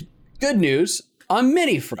it's good news on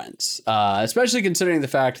many fronts, especially considering the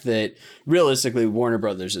fact that realistically Warner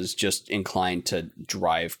Brothers is just inclined to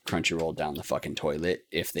drive Crunchyroll down the fucking toilet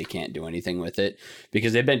if they can't do anything with it,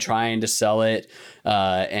 because they've been trying to sell it,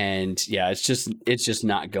 and yeah, it's just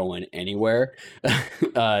not going anywhere.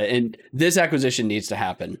 And this acquisition needs to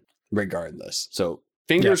happen regardless. So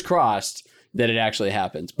fingers crossed that it actually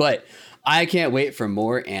happens. But I can't wait for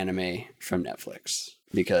more anime from Netflix,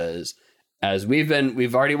 because as we've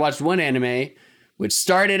already watched one anime which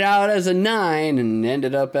started out as a 9 and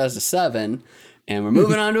ended up as a 7, and we're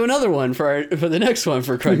moving on to another one for the next one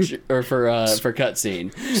for Crunch or for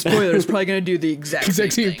Cutscene. Spoiler: it's probably going to do the exact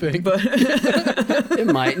same thing, but it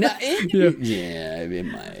might not. It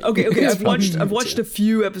might. Okay. I've watched a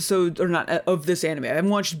few episodes, or not, of this anime. I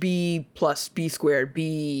haven't watched B+, B squared,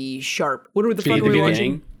 B sharp. What are the fuck are we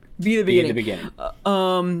watching? Be the beginning.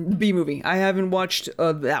 B movie. I haven't watched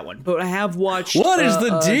that one, but I have watched. What is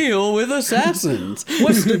the deal with assassins?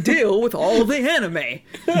 What's the deal with all the anime?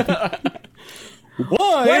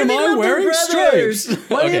 Why am I wearing stripes?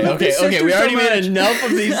 Okay. We already made enough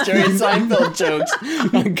of these Jerry Seinfeld jokes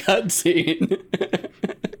on Cutscene.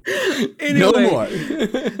 Anyway, no more.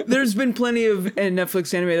 There's been plenty of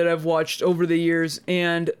Netflix anime that I've watched over the years,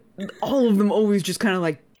 and all of them always just kind of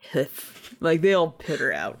like like they all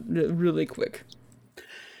peter out really quick.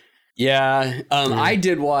 Yeah, I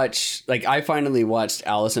did watch. I finally watched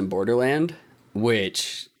Alice in Borderland,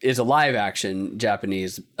 which is a live action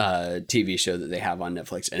Japanese TV show that they have on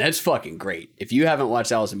Netflix, and it's fucking great. If you haven't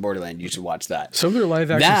watched Alice in Borderland, you should watch that. Some of their live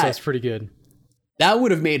action stuff's pretty good. That would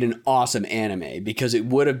have made an awesome anime because it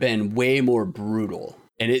would have been way more brutal.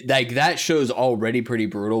 And that show's already pretty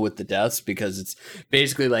brutal with the deaths, because it's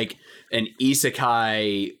basically like an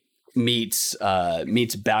isekai meets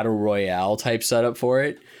battle royale type setup for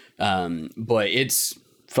it. But it's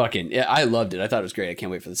fucking, I loved it. I thought it was great. I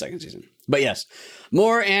can't wait for the second season. But yes,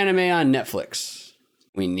 more anime on Netflix.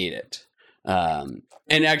 We need it. And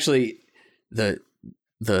actually the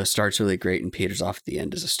start's really great and peters off at the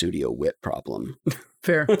end is a studio whip problem.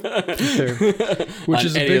 Fair. Which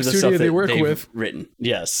is a big studio they work with. Written.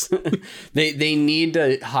 Yes. They need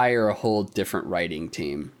to hire a whole different writing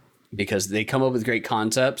team, because they come up with great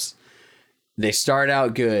concepts. They start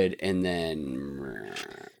out good and then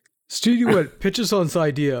studio what pitches on this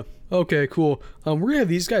idea. Okay, cool. We're gonna have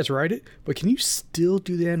these guys write it, but can you still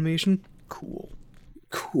do the animation? Cool.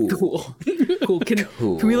 Can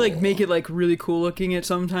we make it really cool looking at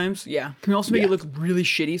sometimes? Yeah. Can we also make it look really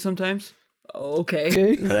shitty sometimes?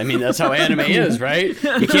 Okay. But I mean, that's how anime is, right?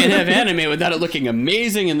 You can't have anime without it looking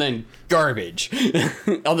amazing and then garbage.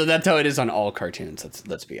 Although that's how it is on all cartoons.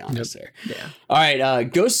 Let's be honest there. Yeah. All right.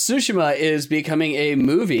 Ghost of Tsushima is becoming a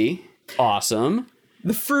movie. Awesome.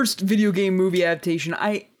 The first video game movie adaptation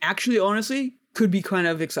I actually honestly could be kind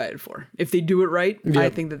of excited for. If they do it right, I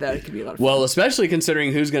think that could be a lot of fun. Well, especially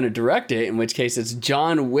considering who's going to direct it, in which case it's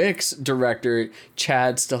John Wick's director,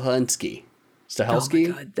 Chad Stahelski. Stahelski.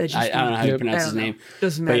 Oh my God, that just- I don't know how you Yep. pronounce I his don't know. name.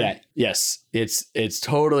 Doesn't But matter. yeah, yes, it's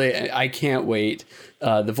totally. I can't wait.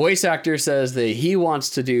 The voice actor says that he wants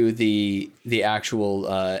to do the actual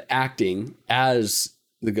acting as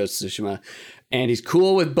the Ghost of Tsushima, and he's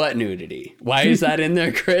cool with butt nudity. Why is that in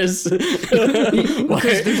there, Chris?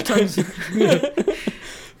 Because there's tons.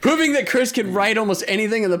 Proving that Chris can write almost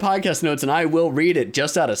anything in the podcast notes, and I will read it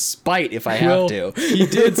just out of spite if I have to. He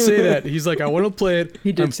did say that. He's like, I want to play it.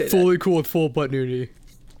 He did I'm say that. fully cool with full butt nudity.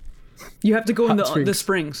 You have to go in Hot the springs.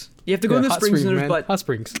 springs. You have to go in the Hot springs and there's man. butt. Hot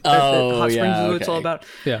springs. Oh, Hot Springs yeah, is what it's all okay. about.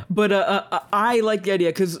 Yeah. But I like the idea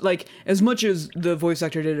because, like, as much as the voice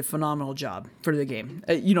actor did a phenomenal job for the game,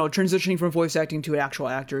 transitioning from voice acting to an actual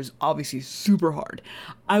actor is obviously super hard.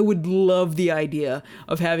 I would love the idea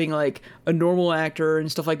of having, like, a normal actor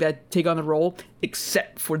and stuff like that take on the role,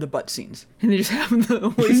 except for the butt scenes. And they just have the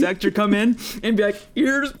voice actor come in and be like,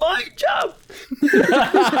 here's my job. Wait,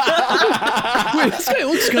 this guy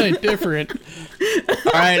looks kind of different.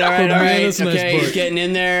 All right. man, that's a nice Okay, book. getting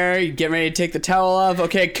in there. You getting ready to take the towel off.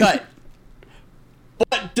 Okay, cut.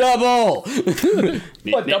 Butt double.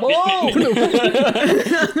 Butt double!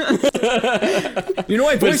 You know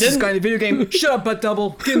why voice is didn't- kind of video game? Shut up, butt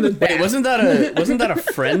double. Get in the back. Wait, wasn't that a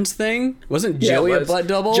Friends thing? Wasn't Yeah, it Joey a was. butt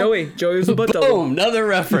double? Joey was a butt double. Boom, another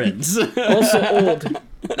reference. Also old.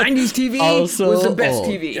 90s TV Also was the best old.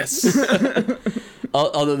 TV. Yes.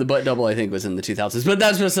 Although the butt double, I think, was in the 2000s, but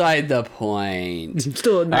that's beside the point.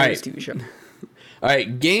 Still a 90s right. TV show. All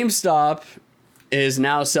right, GameStop is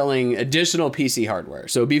now selling additional PC hardware.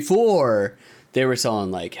 So before they were selling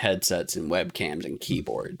like headsets and webcams and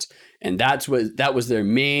keyboards, and that was their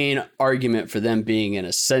main argument for them being an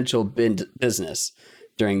essential business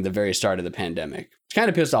during the very start of the pandemic, which kind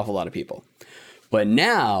of pissed off a lot of people. But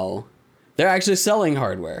now they're actually selling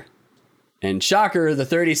hardware. And shocker, the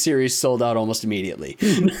 30 series sold out almost immediately.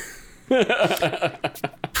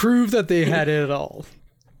 Prove that they had it all.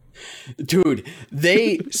 Dude,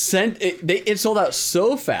 they sent it. It sold out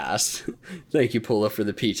so fast. Thank you, Pula, for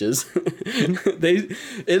the peaches.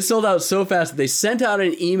 It sold out so fast. They sent out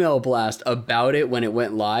an email blast about it when it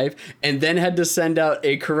went live, and then had to send out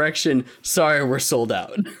a correction. Sorry, we're sold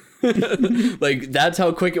out. Like, that's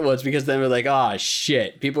how quick it was, because then we're like, oh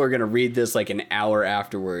shit, people are gonna read this like an hour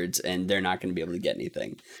afterwards, and they're not gonna be able to get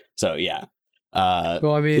anything. So yeah.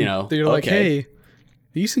 Well, I mean, they're like, hey,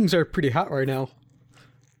 these things are pretty hot right now.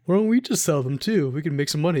 Why don't we just sell them too? We can make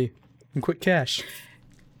some money and quick cash.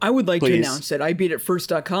 I would like to Please. announce that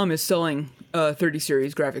iBeatItFirst.com is selling 30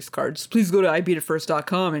 series graphics cards. Please go to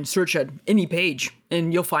iBeatItFirst.com and search at any page,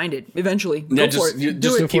 and you'll find it eventually. Yeah, Go for it. Do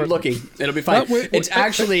just it. keep looking. It'll be fine. It's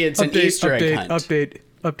an Easter egg hunt.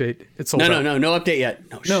 Update. It's sold out. No update yet.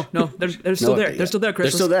 No, they're still there. update They're yet. still there,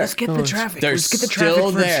 Chris. They're still there. Let's get the traffic. They're Let's get the traffic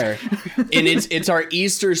still first. there, and it's our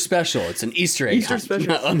Easter special. It's an Easter egg Easter hunt.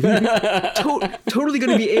 special. Totally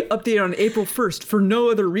going to be updated on April 1st for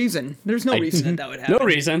no other reason. There's no reason that would happen. No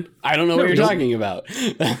reason. I don't know what you're talking about.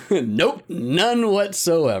 Nope, none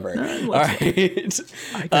whatsoever. All right.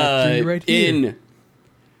 I got three right here.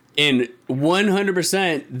 In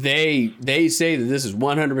 100%, they say that this is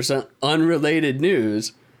 100% unrelated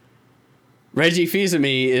news. Reggie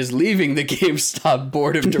Fils-Aimé is leaving the GameStop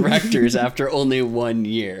board of directors after only 1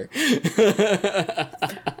 year.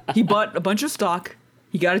 He bought a bunch of stock.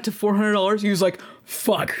 He got it to $400. He was like,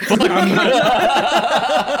 fuck. There's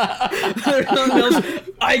nothing else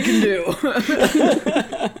I can do.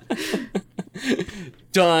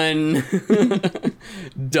 Done.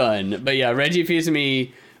 Done. But yeah, Reggie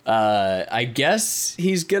Fils-Aimé, I guess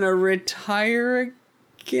he's gonna retire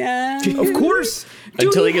again. Of course.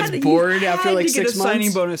 Until he Dude, gets bored after had like to get 6 a signing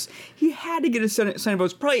months. bonus. He had to get a signing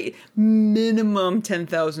bonus. Probably minimum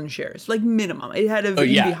 10,000 shares. Like minimum. It had to Oh,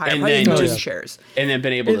 yeah, be higher. and Probably then a million just- shares. And then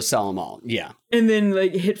been able to sell them all. Yeah. And then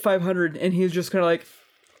like hit 500, and he was just kind of like,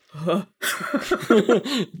 huh?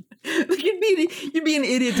 Like you'd be an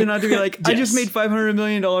idiot to not to be like, I just Yes. made $500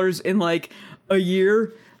 million in like a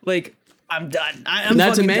year. Like, I'm done. I'm Not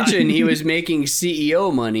to fucking mention, done. he was making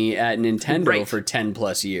CEO money at Nintendo Right. for 10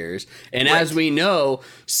 plus years. And Right. as we know,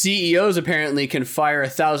 CEOs apparently can fire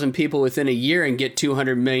 1,000 people within a year and get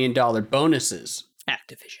 $200 million bonuses.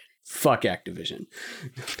 Activision. Fuck Activision.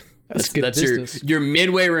 That's good That's business. your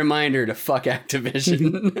midway reminder to fuck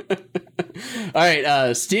Activision. All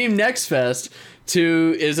right, Steam Next Fest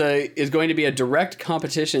 2 is going to be a direct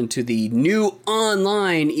competition to the new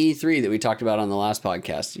online E3 that we talked about on the last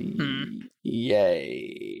podcast.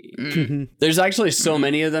 Yay. There's actually so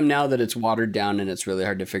many of them now that it's watered down, and it's really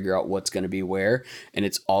hard to figure out what's going to be where, and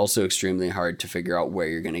it's also extremely hard to figure out where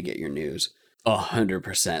you're going to get your news.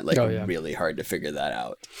 100%. Like, really hard to figure that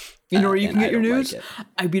out. You know where you can get your news? Like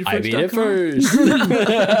I beat it first. We do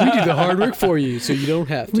the hard work for you, so you don't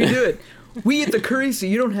have to. We do it. We eat the curry, so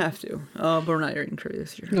you don't have to. But we're not eating curry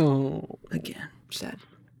this year. No. Again. Sad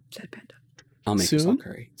panda. I'll make some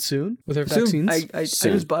curry. Soon? With our vaccines? I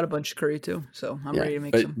just bought a bunch of curry, too. So I'm ready to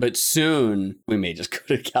make some. But soon, we may just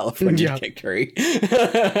go to California to get curry.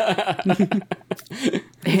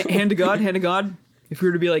 Hand to God. If we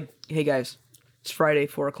were to be like, hey, guys, it's Friday,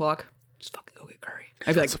 4 o'clock. Just fucking go get curry.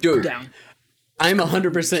 I'd be like, dude, down. I'm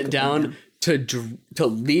 100% down to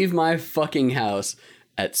leave my fucking house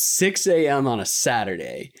at 6 a.m. on a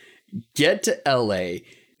Saturday, get to LA,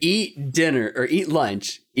 eat dinner or eat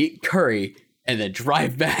lunch, eat curry, and then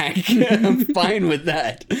drive back. I'm fine with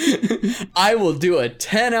that. I will do a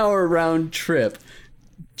 10-hour round trip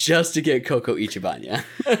just to get Coco Ichibanya.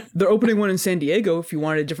 They're opening one in San Diego if you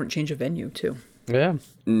wanted a different change of venue, too. Yeah.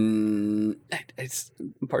 It's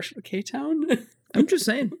partial to K-Town. I'm just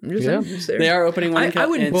saying. I'm just there. They are opening one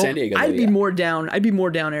in San Diego. I'd be more down,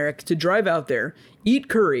 Eric, to drive out there, eat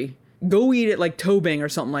curry, go eat at like Tobang or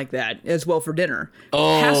something like that as well for dinner.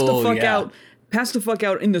 Pass the fuck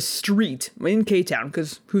out in the street in K-Town,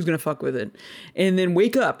 because who's going to fuck with it? And then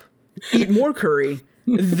wake up, eat more curry,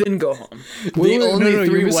 then go home. Only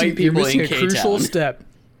three white people in K-Town. A crucial step.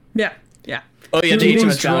 Yeah. Oh, yeah, the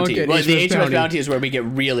HMS Bounty. Well, the HMS Bounty is where we get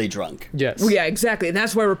really drunk. Yes. Well, yeah, exactly. And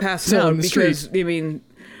that's why we're passing out, because, I mean,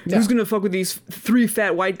 who's going to fuck with these 3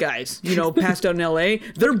 fat white guys, passed out in L.A.?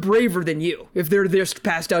 They're braver than you. If they're just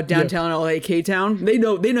passed out downtown L.A., K-Town, they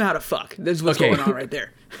know how to fuck. That's what's going on right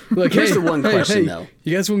there. Like, here's the one question, though.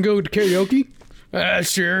 You guys want to go to karaoke?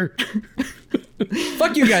 Sure.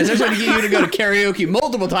 Fuck you guys. I tried to get you to go to karaoke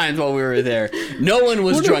multiple times while we were there. No one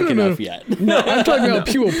was drunk enough yet. No, I'm talking about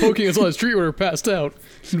people poking us on the street when we're passed out.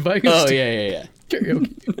 Inviting us to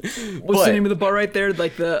karaoke. What's the name of the bar right there?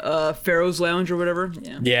 Like the Pharaoh's Lounge or whatever?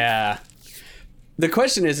 Yeah. The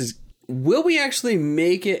question is will we actually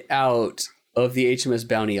make it out of the HMS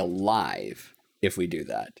Bounty alive if we do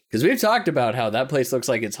that? Because we've talked about how that place looks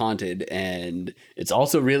like it's haunted, and it's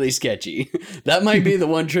also really sketchy. That might be the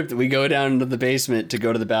one trip that we go down into the basement to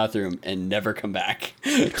go to the bathroom and never come back.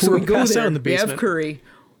 So we go there, we have curry,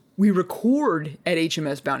 we record at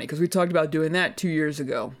HMS Bounty, because we talked about doing that 2 years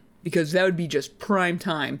ago, because that would be just prime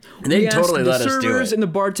time. And they totally let us do it. The servers and the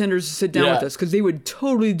bartenders to sit down with us, because they would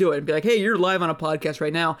totally do it and be like, hey, you're live on a podcast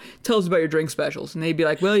right now. Tell us about your drink specials. And they'd be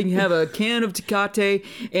like, well, you can have a can of Tecate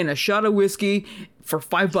and a shot of whiskey for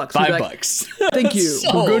 $5. $5. Thank you.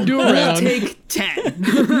 We're going to do a round. Take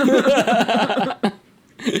 10.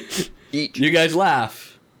 Each. You guys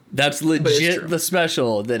laugh. That's legit the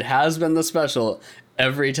special that has been the special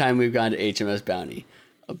every time we've gone to HMS Bounty.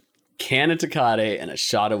 Can of Tecate and a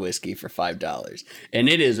shot of whiskey for $5, and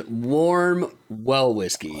it is warm well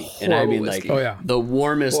whiskey, and I mean whiskey. Like the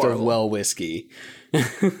warmest of well whiskey.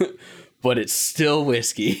 But it's still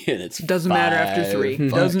whiskey, and it doesn't matter after 3.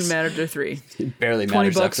 Doesn't matter after 3. It barely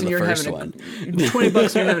matters after the first one. $20 and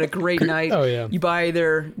you're having a great night. Oh yeah. You buy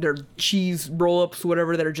their cheese roll-ups,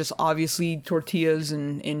 whatever, that are just obviously tortillas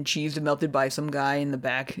and cheese melted by some guy in the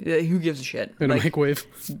back. Who gives a shit? In a microwave.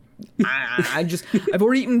 I've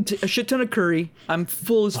already eaten a shit ton of curry. I'm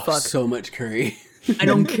full as fuck. So much curry. I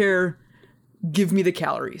don't care. Give me the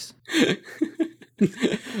calories.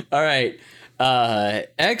 All right.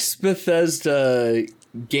 Ex-Bethesda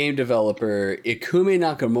game developer Ikumi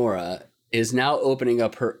Nakamura is now opening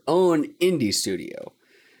up her own indie studio.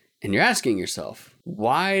 And you're asking yourself,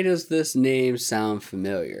 why does this name sound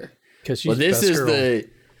familiar? Because she's this is girl.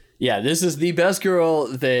 This is the best girl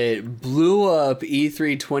that blew up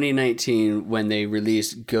E3 2019 when they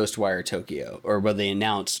released Ghostwire Tokyo, or when they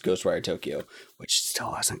announced Ghostwire Tokyo, which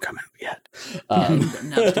still hasn't come out yet.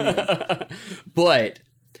 But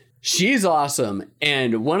she's awesome.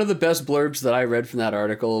 And one of the best blurbs that I read from that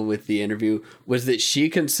article with the interview was that she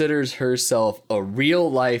considers herself a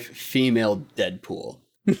real life female Deadpool.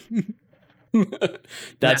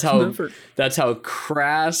 That's how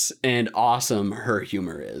crass and awesome her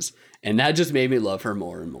humor is. And that just made me love her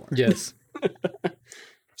more and more. Yes.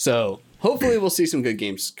 So hopefully we'll see some good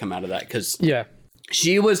games come out of that, because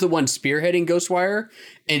she was the one spearheading Ghostwire,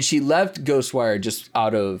 and she left Ghostwire just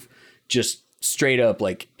out of just straight up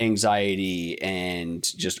like anxiety and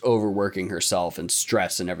just overworking herself and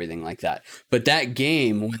stress and everything like that. But that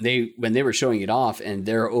game, when they were showing it off and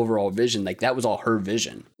their overall vision, like that was all her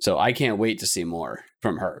vision. So I can't wait to see more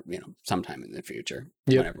from her, sometime in the future,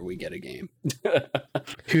 whenever we get a game.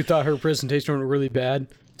 Who thought her presentation went really bad?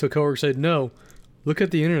 So coworker said, no, look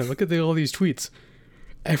at the internet, look at all these tweets.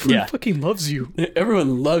 Everyone fucking loves you.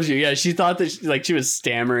 Everyone loves you. Yeah, she thought that she was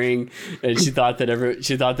stammering, and she thought that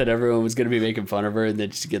everyone was going to be making fun of her, and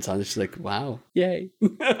then she gets on and she's like, "Wow, yay!"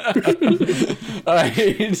 All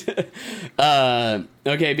right.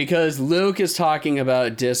 Okay, because Luke is talking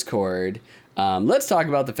about Discord. Let's talk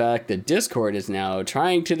about the fact that Discord is now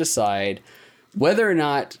trying to decide whether or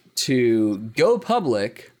not to go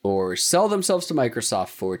public or sell themselves to Microsoft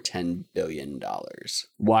for $10 billion.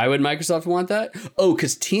 Why would Microsoft want that? Oh,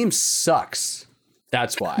 because Teams sucks.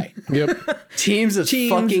 That's why. Yep. Teams is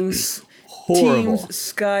fucking horrible. Teams,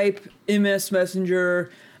 Skype, MS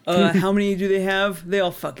Messenger. How many do they have? They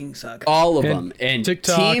all fucking suck. All of them. And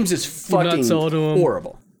TikTok, Teams is fucking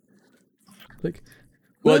horrible. Like,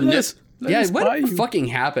 well, what fucking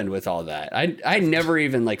happened with all that? I never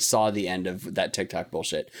even saw the end of that TikTok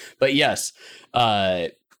bullshit. But yes,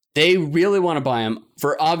 they really want to buy them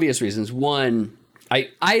for obvious reasons. One,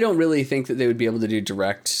 I don't really think that they would be able to do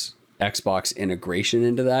direct Xbox integration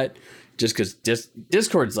into that, just because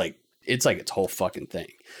Discord's it's its whole fucking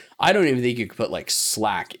thing. I don't even think you could put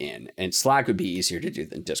Slack in, and Slack would be easier to do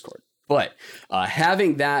than Discord. But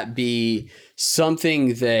having that be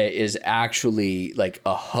something that is actually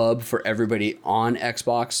a hub for everybody on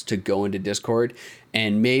Xbox to go into Discord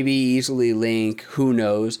and maybe easily link, who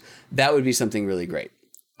knows, that would be something really great.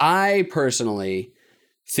 I personally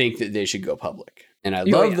think that they should go public. And I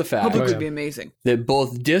love the fact public would be amazing. That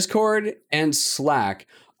both Discord and Slack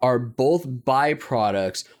are both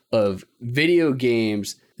byproducts of video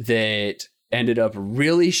games that ended up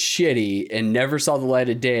really shitty and never saw the light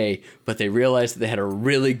of day, but they realized that they had a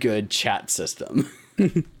really good chat system.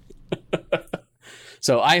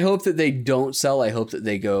 So I hope that they don't sell. I hope that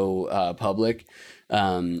they go public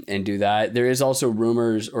and do that. There is also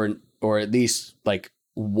rumors, or at least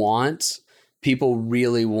people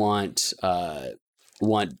really want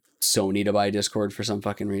Sony to buy Discord for some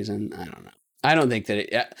fucking reason. I don't know. I don't think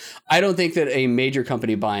that a major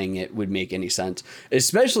company buying it would make any sense,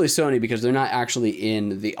 especially Sony, because they're not actually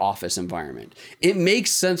in the Office environment. It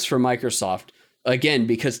makes sense for Microsoft, again,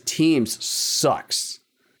 because Teams sucks.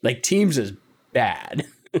 Teams is bad.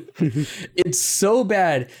 It's so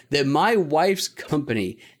bad that my wife's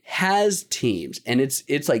company has Teams, and it's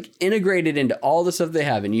integrated into all the stuff they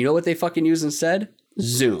have. And you know what they fucking use instead?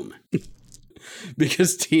 Zoom.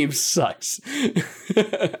 Because Teams sucks.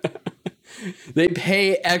 They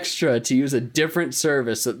pay extra to use a different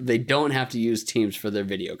service so they don't have to use Teams for their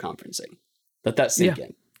video conferencing. Let that sink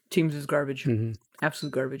in. Teams is garbage. Mm-hmm.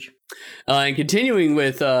 Absolute garbage. And continuing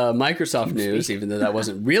with Microsoft news, even though that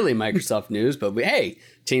wasn't really Microsoft news, but hey,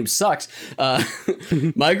 Teams sucks.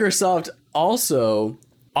 Microsoft also,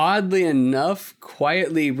 oddly enough,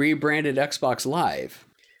 quietly rebranded Xbox Live.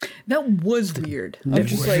 That was weird.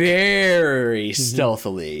 Very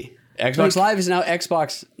stealthily. Xbox Live is now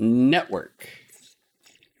Xbox Network.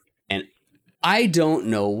 And I don't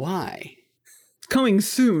know why. It's coming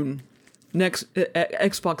soon. Next,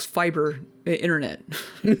 Xbox Fiber Internet.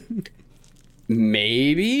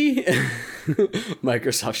 Maybe.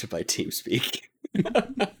 Microsoft should buy TeamSpeak.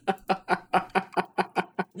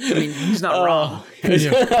 I mean, he's not wrong. I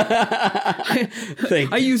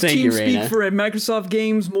use TeamSpeak for Microsoft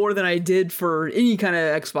games more than I did for any kind of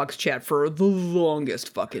Xbox chat for the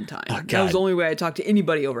longest fucking time. Oh, that was the only way I talked to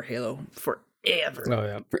anybody over Halo forever. Oh,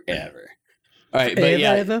 yeah. Forever. All right,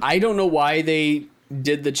 but I don't know why they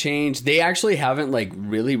did the change. They actually haven't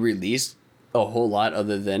really released a whole lot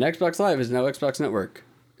other than Xbox Live is now Xbox Network.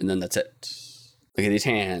 And then that's it. Look at these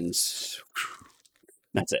hands.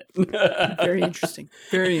 That's it. Very interesting.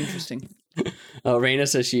 Very interesting. Raina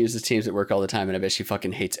says she uses Teams at work all the time, and I bet she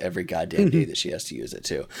fucking hates every goddamn day that she has to use it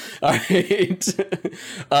too. All right.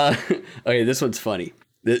 Okay, this one's funny.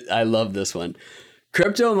 I love this one.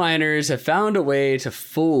 Crypto miners have found a way to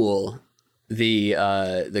fool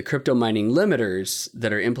the crypto mining limiters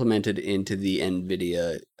that are implemented into the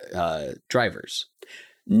NVIDIA drivers.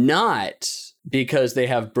 Not because they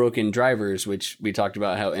have broken drivers, which we talked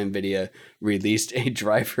about how NVIDIA released a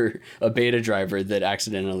beta driver that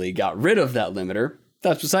accidentally got rid of that limiter.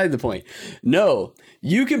 That's beside the point. No,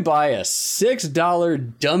 you can buy a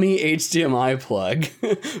 $6 dummy HDMI plug,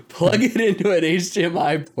 plug it into an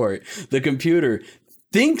HDMI port. The computer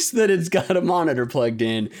thinks that it's got a monitor plugged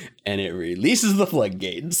in, and it releases the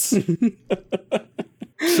floodgates.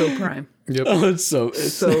 So prime. Yep. Oh, it's so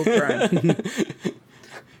prime.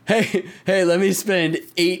 Hey, let me spend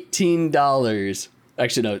 $18.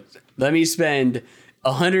 Actually, no, let me spend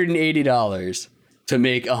 $180 to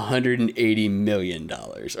make $180 million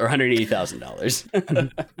or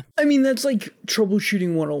 $180,000. I mean, that's like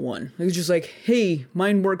troubleshooting 101. It's just like, hey,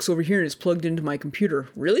 mine works over here and it's plugged into my computer.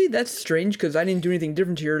 Really? That's strange because I didn't do anything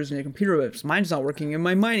different to yours in the computer. But mine's not working in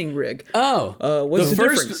my mining rig. Oh, what's the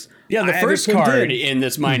difference? Yeah, the first card in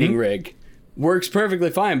this mining rig works perfectly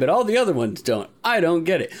fine, but all the other ones don't. I don't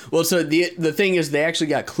get it. Well, so the thing is, they actually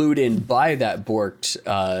got clued in by that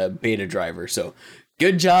borked beta driver. So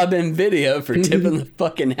good job, NVIDIA, for tipping the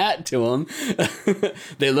fucking hat to them.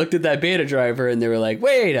 They looked at that beta driver and they were like,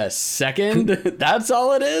 wait a second, that's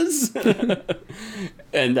all it is?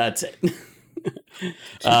 And that's it.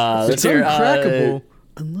 It's uncrackable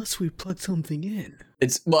unless we plug something in.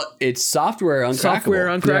 It's software uncrackable. Software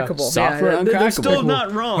uncrackable. Yeah. Software uncrackable. They're still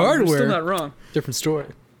not wrong. Hardware. They're still not wrong. Different story.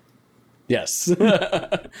 Yes.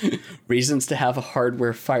 Reasons to have a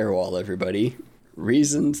hardware firewall, everybody.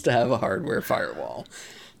 Reasons to have a hardware firewall.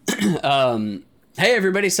 Hey,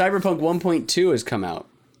 everybody, Cyberpunk 1.2 has come out.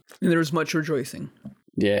 And there was much rejoicing.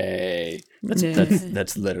 Yay.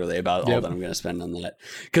 That's literally about all that I'm going to spend on that.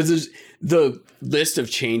 Because the list of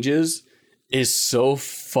changes is so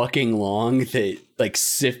fucking long that, like,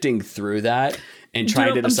 sifting through that and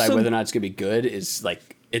trying to decide whether or not it's going to be good is,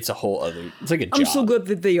 like, it's a whole other, it's like a job. I'm so glad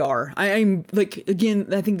that they are. I'm like, again,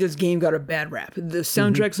 I think this game got a bad rap. The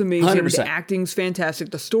soundtrack's amazing. 100%. The acting's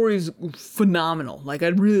fantastic. The story's phenomenal. Like, I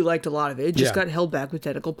really liked a lot of it. It just got held back with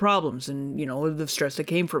technical problems and, you know, the stress that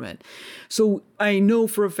came from it. So I know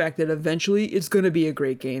for a fact that eventually it's going to be a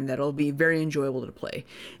great game that'll be very enjoyable to play.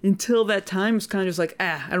 Until that time, it's kind of just like,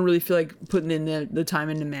 I don't really feel like putting in the time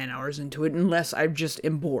and the man hours into it unless I just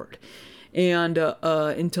am bored. And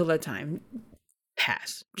until that time,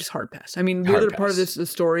 pass, just hard pass. I mean, the other part of the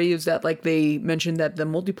story is that, like, they mentioned that the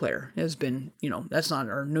multiplayer has been, you know, that's not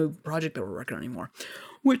our new project that we're working on anymore,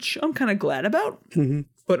 which I'm kind of glad about,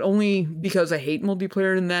 but only because I hate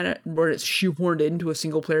multiplayer in that where it's shoehorned into a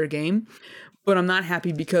single player game. But I'm not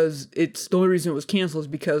happy because it's the only reason it was canceled is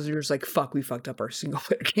because you're just like, fuck, we fucked up our single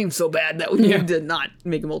player game so bad that we need to not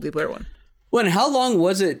make a multiplayer one. Well, and how long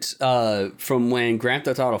was it from when Grand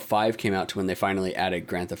Theft Auto 5 came out to when they finally added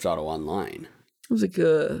Grand Theft Auto Online? It was like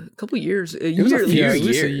a couple years. It was a few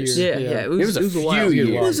years. Yeah. It was a while. Few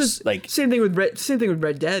years. It was just, like, same thing with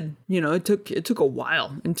Red Dead. You know, it took a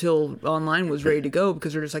while until online was ready to go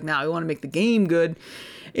because they're just like, now we want to make the game good.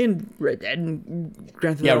 And Red Dead and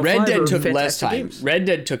Grand Theft Auto 5 Red Dead took less time. Games. Red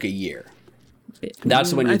Dead took a year. That's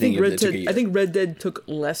the one you think it took a year. I think Red Dead took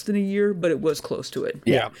less than a year, but it was close to it.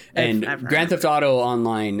 Yeah. And Grand Theft Auto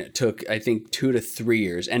Online took, I think, 2 to 3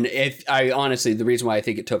 years. And honestly, the reason why I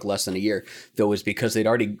think it took less than a year, though, was because they'd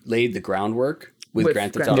already laid the groundwork with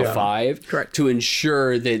Grand Theft Auto 5 to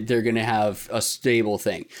ensure that they're going to have a stable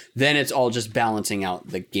thing. Then it's all just balancing out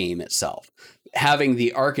the game itself. Having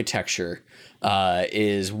the architecture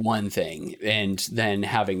is one thing, and then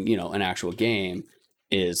having, you know, an actual game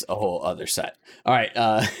is a whole other set. All right.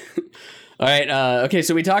 Okay,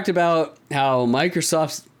 so we talked about how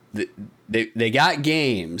Microsoft's they got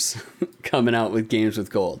games coming out with Games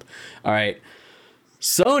with Gold. All right.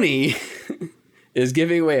 Sony is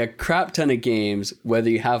giving away a crap ton of games whether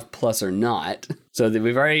you have Plus or not. So that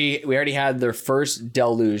we already had their first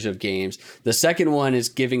deluge of games. The second one is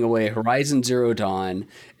giving away Horizon Zero Dawn,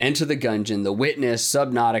 Enter the Gungeon, The Witness,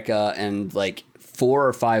 Subnautica, and like 4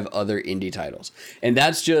 or 5 other indie titles. And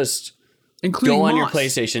that's just including go on Moss. your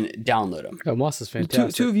PlayStation, download them. Oh, Moss is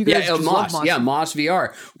fantastic. Two of you guys just love Moss. Yeah, Moss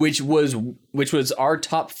VR, which was our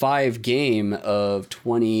top 5 game of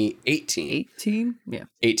 2018. 18? Yeah.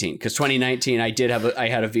 18, because 2019 I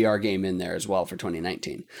had a VR game in there as well for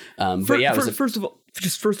 2019. First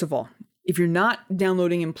of all, if you're not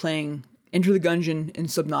downloading and playing Enter the Gungeon and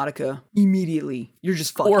Subnautica immediately, you're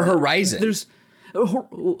just fucking or Horizon.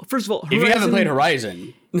 First of all, Horizon, if you haven't played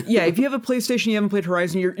Horizon, yeah, if you have a PlayStation, you haven't played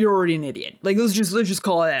Horizon, you're already an idiot. Like, let's just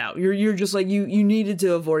call it out. You're just like you needed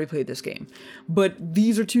to have already played this game. But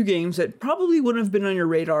these are 2 games that probably wouldn't have been on your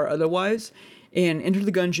radar otherwise. And Enter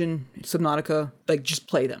the Gungeon, Subnautica, like, just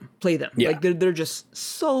play them. Yeah. Like, they're just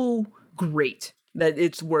so great that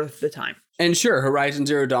it's worth the time. And sure, Horizon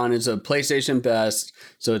Zero Dawn is a PlayStation best,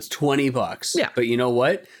 so it's $20. Yeah. But you know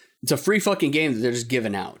what? It's a free fucking game that they're just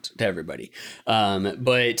giving out to everybody.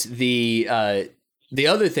 But the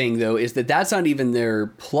other thing, though, is that that's not even their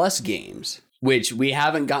Plus games, which we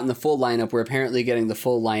haven't gotten the full lineup. We're apparently getting the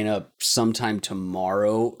full lineup sometime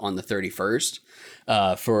tomorrow on the 31st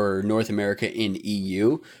for North America in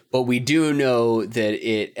EU. But we do know that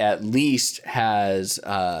it at least has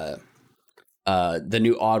the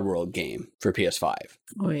new Oddworld game for PS5.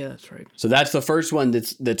 Oh yeah, that's right. So that's the first one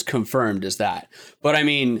that's confirmed is that. But I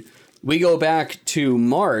mean, we go back to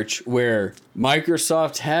March where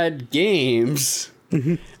Microsoft had games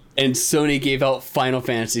and Sony gave out Final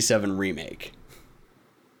Fantasy VII Remake.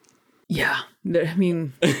 Yeah, I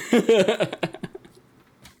mean,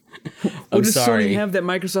 I'm does sorry. Sony have that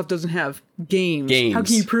Microsoft doesn't have? Games. Games. How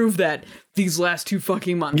can you prove that these last 2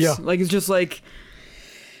 fucking months? Yeah. Like, it's just like...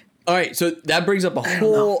 All right, so that brings up a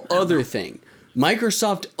whole other thing.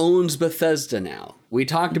 Microsoft owns Bethesda now. We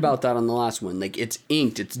talked about that on the last one. Like, it's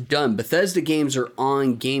inked, it's done. Bethesda games are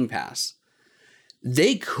on Game Pass.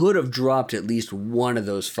 They could have dropped at least one of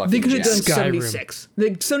those fucking They could have done Skyrim. 76.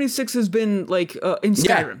 The 76 has been like in Skyrim.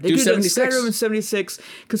 Yeah, They do could have done 76. Skyrim and 76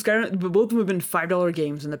 because Skyrim, but both of them have been $5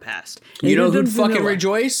 games in the past. And You they know could have who'd done fucking vanilla.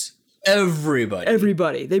 rejoice? Everybody.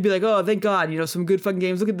 Everybody. They'd be like, oh, thank God, some good fucking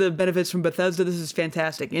games. Look at the benefits from Bethesda. This is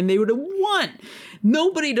fantastic. And they would have won.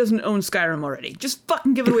 Nobody doesn't own Skyrim already. Just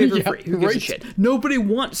fucking give it away for Yeah, free. Who gives a right. shit? Nobody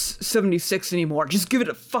wants 76 anymore. Just give it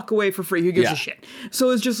a fuck away for free. Who gives Yeah. a shit?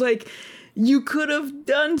 So it's just like, you could have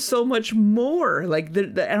done so much more. Like, I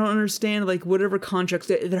don't understand, like, whatever contracts,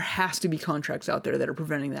 there has to be contracts out there that are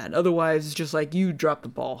preventing that. Otherwise, it's just like, you dropped the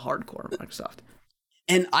ball hardcore, Microsoft.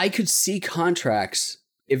 And I could see contracts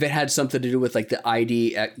if it had something to do with like the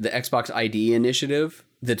Xbox ID initiative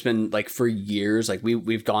that's been like for years. Like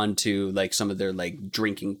we've gone to like some of their like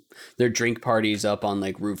drink parties up on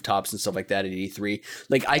like rooftops and stuff like that at E3.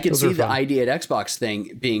 Like I could see the ID at Xbox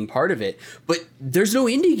thing being part of it, but there's no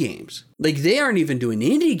indie games. Like they aren't even doing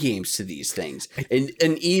indie games to these things. And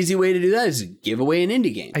an easy way to do that is give away an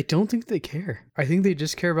indie game. I don't think they care. I think they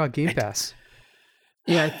just care about Game Pass.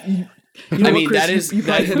 Yeah. I mean, Chris, we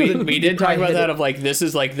did talk about that of like, this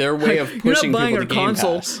is like their way of pushing You're not buying people to our Game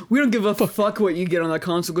console. Pass. We don't give a fuck what you get on that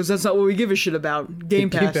console because that's not what we give a shit about. Game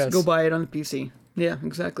Pass. Go buy it on the PC. Yeah,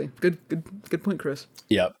 exactly. Good point, Chris.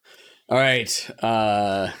 Yep. All right.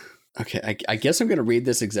 Okay. I guess I'm going to read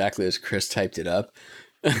this exactly as Chris typed it up.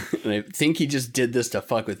 I think he just did this to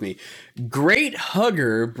fuck with me. Great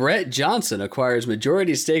hugger Brett Johnson acquires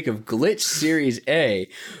majority stake of Glitch Series A,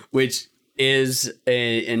 which is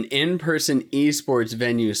an in-person esports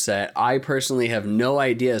venue set. I personally have no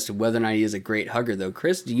idea as to whether or not he is a great hugger, though.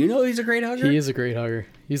 Chris, do you know he's a great hugger? He is a great hugger.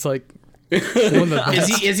 He's like one of the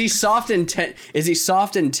best. Is he soft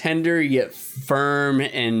and tender yet firm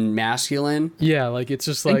and masculine? Yeah, like it's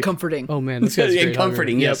just like and comforting. Oh man, this guy's a great and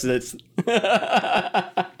comforting. hugger. Yes, that's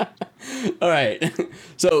all right.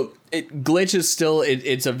 So Glitch is still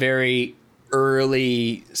it's a very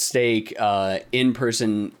early stake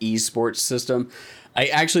in-person esports system. I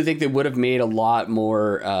actually think they would have made a lot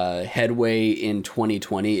more headway in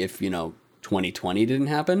 2020 if 2020 didn't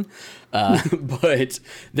happen, but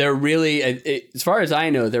they're really as far as I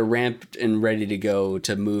know, they're ramped and ready to go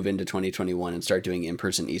to move into 2021 and start doing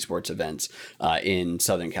in-person esports events in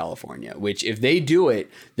Southern California, which if they do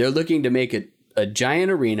it, they're looking to make a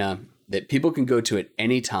giant arena that people can go to at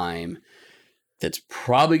any time. That's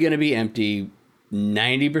probably going to be empty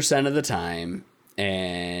 90% of the time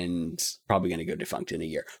and probably going to go defunct in a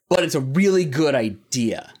year. But it's a really good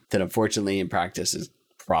idea that unfortunately in practice is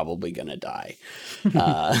probably going to die.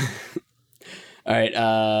 All right.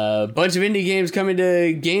 Bunch of indie games coming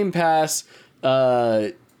to Game Pass.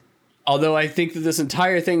 Although I think that this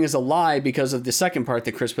entire thing is a lie because of the second part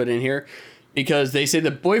that Chris put in here. Because they say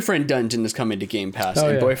the Boyfriend Dungeon is coming to Game Pass,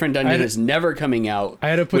 and Boyfriend Dungeon is never coming out, I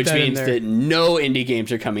had to put which that in means there. that no indie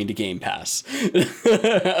games are coming to Game Pass.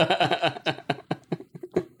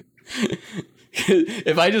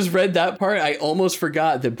 If I just read that part, I almost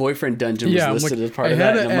forgot that Boyfriend Dungeon was listed as part of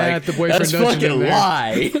that. And I'm like, the Boyfriend that's Dungeon fucking in there.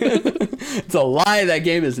 lie. It's a lie. That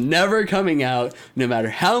game is never coming out, no matter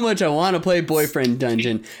how much I want to play Boyfriend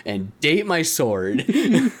Dungeon and date my sword.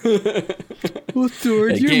 Well,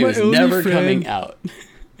 Sword, That you're game my is only never friend. coming out.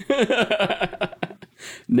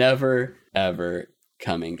 Never, ever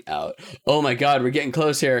coming out. Oh my God, we're getting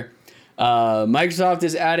close here. Microsoft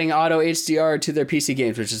is adding auto HDR to their PC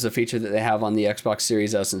games, which is a feature that they have on the Xbox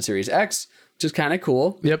Series S and Series X, which is kind of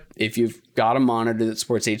cool. Yep. If you've got a monitor that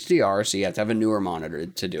supports HDR, so you have to have a newer monitor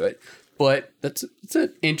to do it. But it's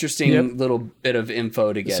an interesting little bit of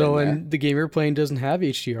info to get. So, in there. and the game you're playing doesn't have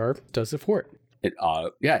HDR, does it for it? It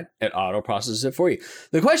auto processes it for you.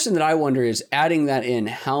 The question that I wonder is, adding that in,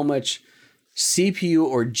 how much CPU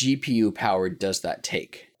or GPU power does that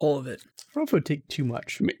take? All of it. I don't know if it would take too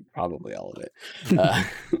much. I mean, probably all of it.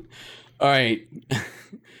 All right,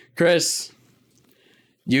 Chris,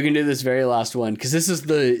 you can do this very last one because this is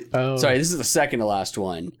this is the second to last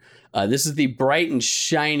one. This is the bright and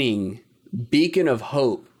shining beacon of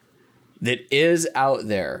hope that is out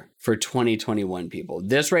there for 2021 people.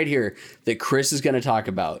 This right here that Chris is going to talk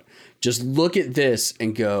about. Just look at this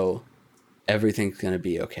and go, everything's going to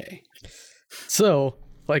be okay. So,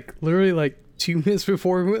 like, literally, like, 2 minutes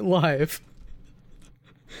before we went live,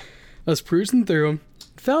 I was cruising through,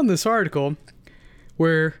 found this article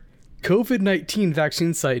where COVID-19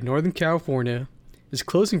 vaccine site in Northern California is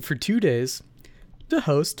closing for 2 days to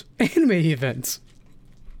host anime events.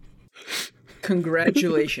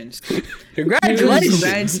 Congratulations.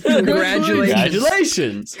 Congratulations.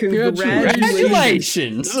 Congratulations.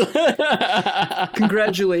 Congratulations.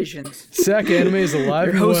 Congratulations. Sac Anime is alive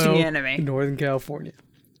You're and hosting well anime. in Northern California.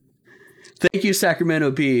 Thank you, Sacramento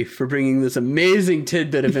Bee, for bringing this amazing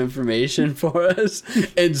tidbit of information for us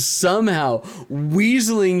and somehow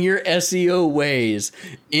weaseling your SEO ways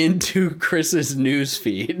into Chris's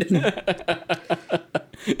newsfeed.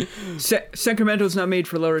 Sacramento's not made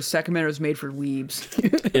for lovers. Sacramento's made for weebs.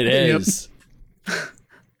 It is.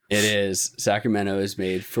 It is. Sacramento is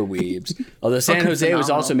made for weebs. Although San Jose was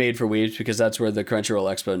also made for weebs because that's where the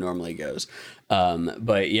Crunchyroll Expo normally goes.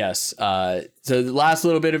 But yes. So the last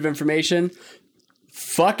little bit of information.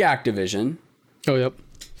 Fuck Activision. Oh, yep.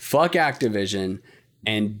 Fuck Activision.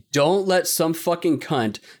 And don't let some fucking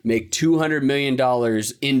cunt make $200 million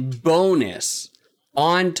in bonus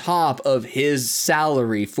on top of his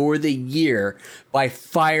salary for the year by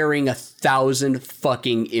firing 1,000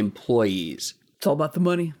 fucking employees. It's all about the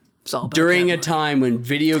money. It's all about during a time when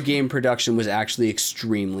video game production was actually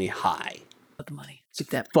extremely high. About the money. It's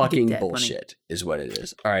like that fucking bullshit money. Is what it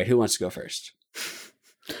is. All right, who wants to go first?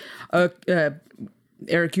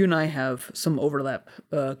 Eric, you and I have some overlap.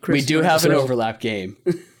 Chris, we do have an overlap game.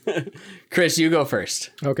 Chris, you go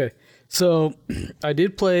first. Okay, so I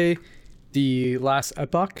did play The Last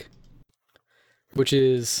Epoch, which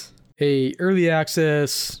is a early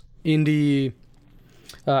access indie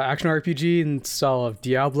action RPG in style of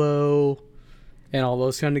Diablo and all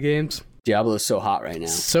those kind of games. Diablo's so hot right now.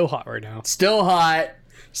 So hot right now. Still hot.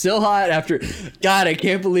 Still hot after... God, I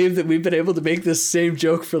can't believe that we've been able to make this same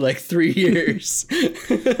joke for like 3 years.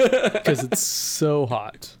 Because it's so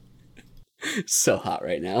hot. So hot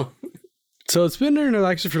right now. So it's been in early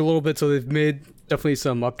access for a little bit, so they've made definitely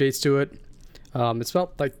some updates to it. It's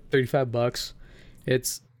about like $35.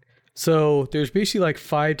 So there's basically like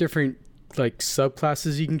 5 different like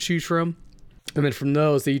subclasses you can choose from, and then from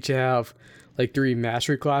those they each have like 3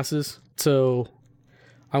 mastery classes. So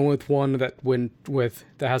I went with one that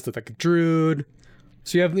has like a druid.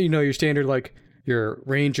 So you have, you know, your standard like your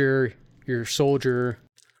ranger, your soldier,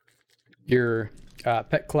 your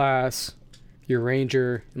pet class, your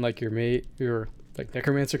ranger, and like your mate, your like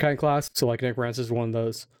necromancer kind of class. So like necromancer is one of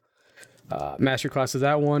those. Master class is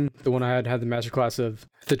that one. The one I had the master class of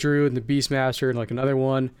the druid and the beast master, and like another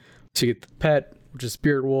one. So you get the pet, which is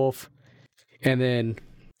Spirit Wolf. And then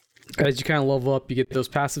as you kind of level up, you get those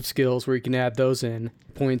passive skills where you can add those in.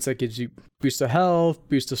 Points that gives you boost to health,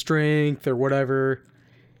 boost to strength, or whatever.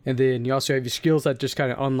 And then you also have your skills that just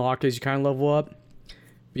kind of unlock as you kind of level up.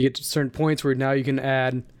 You get to certain points where now you can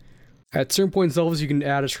add, at certain points levels, you can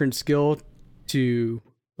add a certain skill to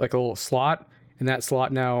like a little slot. And that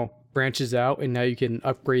slot now branches out, and now you can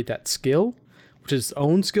upgrade that skill, which is its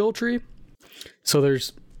own skill tree. So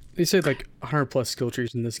they said like 100 plus skill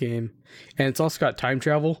trees in this game, and it's also got time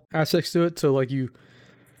travel aspects to it. So like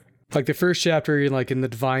like the first chapter, you're like in the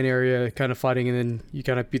divine area kind of fighting, and then you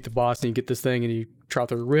kind of beat the boss and you get this thing and you travel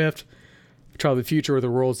through the rift, travel to the future where the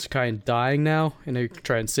world's kind of dying now, and you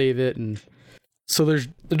try and save it. And so there's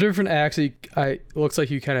the different acts that it looks like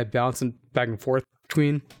you kind of bouncing back and forth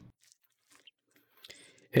between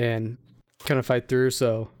and kind of fight through.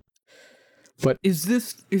 So but is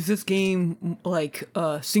this game like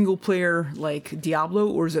single player like Diablo,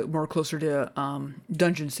 or is it more closer to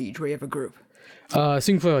Dungeon Siege where you have a group?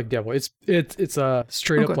 Single player like Diablo. It's a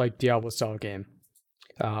straight up like Diablo style game.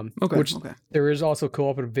 Which there is also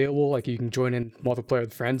co-op available. Like you can join in multiplayer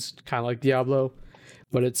with friends, kind of like Diablo,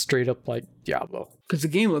 but it's straight up like Diablo. Because the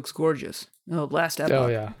game looks gorgeous. Last Epoch. Oh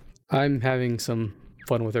yeah, I'm having some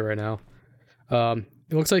fun with it right now.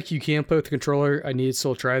 It looks like you can play with the controller. I need to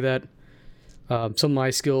still try that. Some of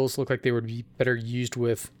my skills look like they would be better used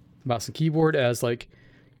with mouse and keyboard, as like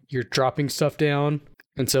you're dropping stuff down,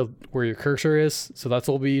 and so where your cursor is. So that's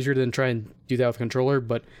a little bit easier than try and do that with controller,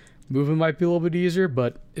 but moving might be a little bit easier,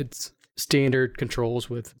 but it's standard controls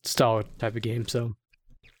with style type of game. So,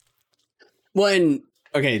 well, and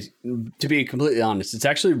okay, to be completely honest, it's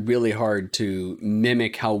actually really hard to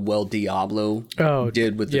mimic how well Diablo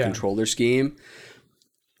did with the controller scheme.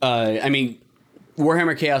 I mean,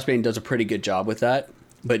 Warhammer Chaos Bane does a pretty good job with that,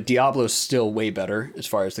 but Diablo's still way better as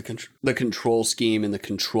far as the control scheme and the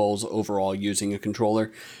controls overall using a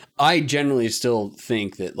controller. I generally still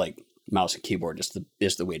think that like mouse and keyboard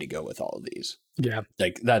is the way to go with all of these. Yeah,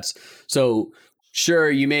 like that's so.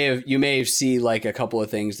 sure, you may have seen like a couple of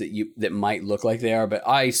things that might look like they are, but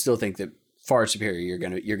I still think that far superior.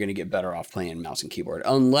 You're gonna get better off playing mouse and keyboard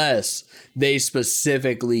unless they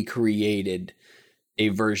specifically created a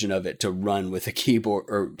version of it to run with a keyboard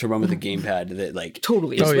or to run with a gamepad that like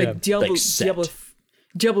Totally. It's like set.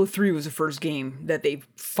 Diablo 3 was the first game that they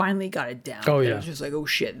finally got it down. Oh, And yeah. It was just like, oh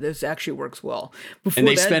shit, this actually works well. Before And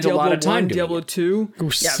they that, spent a lot of time doing Diablo it. 2,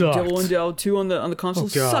 sucked. Diablo 1, Diablo 2 on the console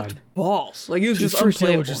God. sucked balls. Like it was just first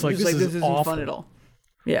Diablo unplayable. was just like, It was this like, is this isn't awful. fun at all.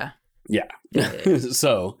 Yeah. Yeah.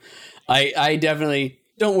 So I definitely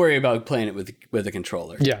don't worry about playing it with a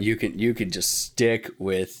controller. Yeah. You can just stick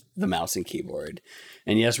with the mouse and keyboard.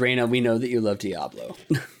 And yes, Reina, we know that you love Diablo.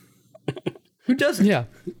 Who doesn't? Yeah.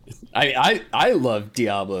 I love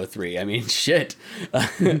Diablo 3. I mean, shit.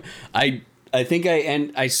 I think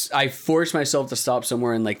I forced myself to stop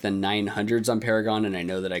somewhere in like the 900s on Paragon, and I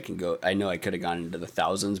know that I could have gone into the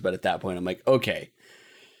thousands, but at that point I'm like, okay,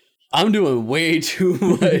 I'm doing way too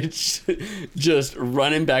much just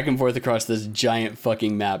running back and forth across this giant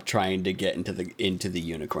fucking map trying to get into the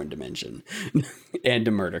unicorn dimension and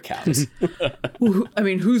to murder cows. Well, I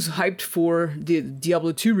mean, who's hyped for the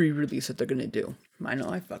Diablo 2 re-release that they're gonna do? I know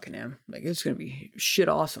I fucking am. Like, it's gonna be shit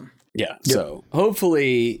awesome. Yeah. So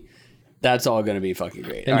hopefully that's all going to be fucking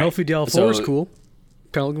great. And All hopefully right. Diablo 4 is So- cool.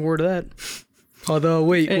 Kind of looking forward to that. Although,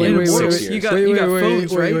 wait, And Immortals, wait. you got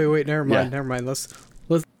phones, right? wait. Never mind. Yeah.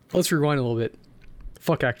 Let's rewind a little bit.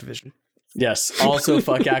 Fuck Activision. Yes. Also,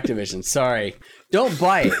 fuck Activision. Sorry. Don't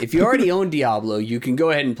buy it. If you already own Diablo, you can go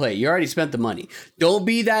ahead and play it. You already spent the money. Don't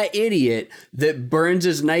be that idiot that burns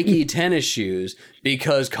his Nike tennis shoes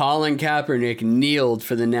because Colin Kaepernick kneeled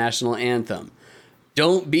for the national anthem.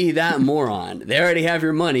 Don't be that moron. They already have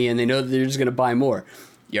your money and they know that they're just going to buy more.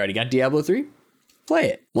 You already got Diablo 3? Play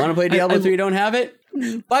it. Want to play Diablo 3? Don't have it?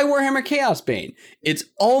 Buy Warhammer Chaos Bane. It's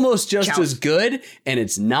almost just as good, and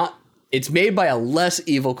it's not. It's made by a less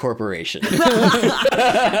evil corporation. I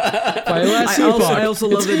also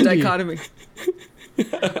love the dichotomy.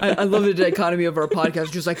 I love the dichotomy of our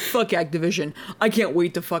podcast. Just like, fuck Activision. I can't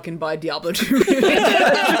wait to fucking buy Diablo 2.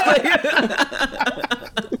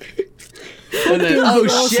 And then,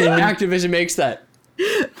 oh shit, Activision makes that.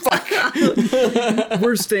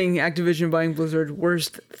 Worst thing, Activision buying Blizzard.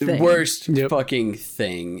 Worst thing. Worst fucking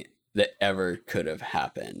thing that ever could have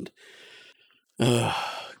happened. Oh,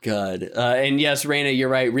 God. And yes, Reina, you're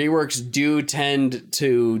right. Reworks do tend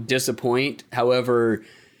to disappoint. However,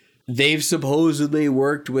 they've supposedly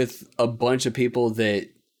worked with a bunch of people that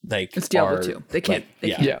like It's Diablo 2. They can't. Like, They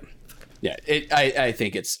yeah. can't. Yeah. I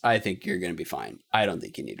think you're going to be fine. I don't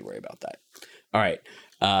think you need to worry about that. All right.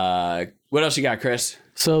 What else you got, Chris?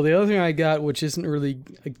 So the other thing I got, which isn't really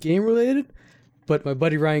a game related, but my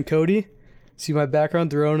buddy Ryan Cody, see my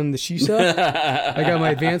background, Throne and the Shisa. I got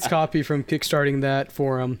my advanced copy from kickstarting that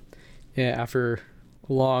for him after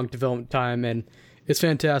a long development time, and it's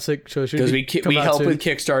fantastic. So because we help with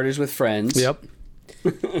Kickstarters with friends. Yep. So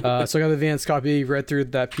I got the advanced copy, read through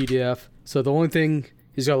that PDF. So the only thing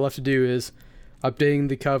he's got left to do is updating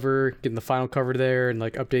the cover, getting the final cover there, and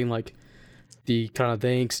like updating like the kind of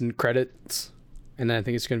thanks and credits. And then I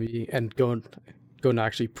think it's going to be going to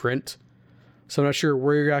actually print. So I'm not sure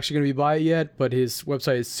where you're actually going to be buying it yet, but his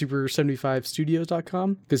website is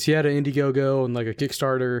super75studios.com because he had an Indiegogo and like a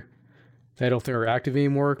Kickstarter that I don't think are active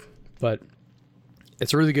anymore, but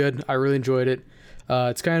it's really good. I really enjoyed it.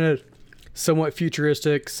 It's kind of somewhat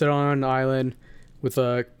futuristic, set on an island with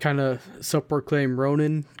a kind of self-proclaimed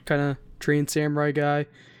Ronin kind of trained samurai guy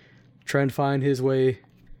trying to find his way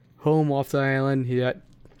home off the island.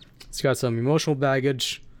 He's got some emotional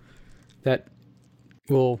baggage that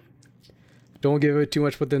will... Don't give it too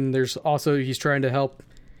much, but then there's also, he's trying to help,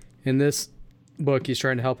 in this book, he's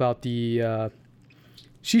trying to help out the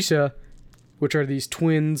Shisha, which are these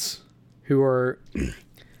twins who are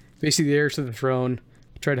basically the heirs to the throne,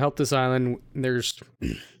 try to help this island. There's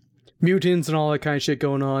mutants and all that kind of shit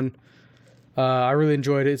going on. I really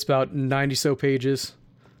enjoyed it. It's about 90 so pages.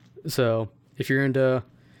 So if you're into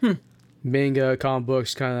manga, comic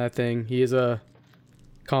books, kind of that thing, he is a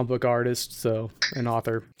comic book artist, so an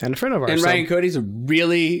author and a friend of ours. And Ryan Cody's a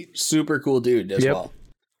really super cool dude as Yep. well.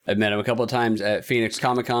 I've met him a couple of times at Phoenix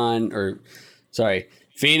Comic-Con,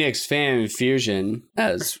 Phoenix Fan Fusion,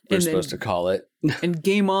 as we're supposed to call it. And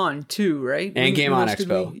Game On too, right? And Game On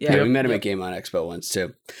Expo. Yeah, we met him Yep. at Game On Expo once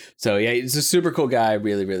too. So yeah, he's a super cool guy,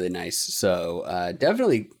 really, really nice. So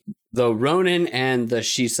definitely the Ronin and the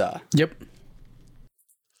Shisa. Yep.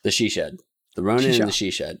 The She-Shed. The Ronin and the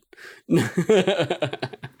She-Shed.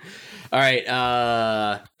 All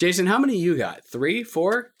right. Jason, how many you got? 3,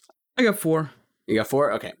 4? I got 4. You got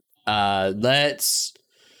 4? Okay. Let's...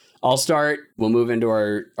 I'll start. We'll move into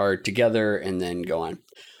our together and then go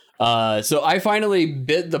on. So I finally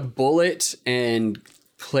bit the bullet and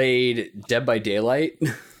played Dead by Daylight.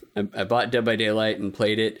 I bought Dead by Daylight and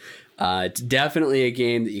played it. It's definitely a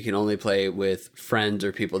game that you can only play with friends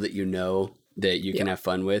or people that you know that you can have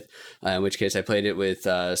fun with. In which case I played it with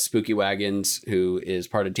Spooky Wagons, who is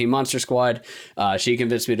part of Team Monster Squad. She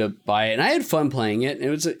convinced me to buy it, and I had fun playing it.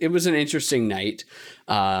 It was an interesting night.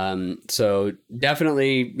 So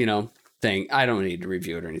definitely, thing. I don't need to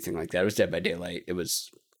review it or anything like that. It was Dead by Daylight. It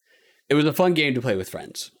was a fun game to play with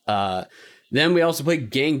friends. Then we also played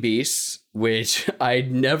Gang Beasts, which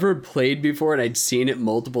I'd never played before, and I'd seen it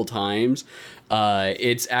multiple times.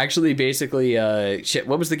 It's actually basically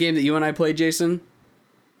what was the game that you and I played, Jason?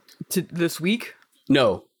 This week?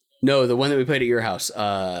 No, the one that we played at your house.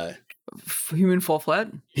 Human Fall Flat?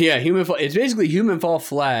 Yeah, it's basically Human Fall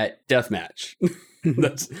Flat deathmatch.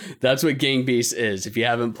 That's what Gang Beasts is. If you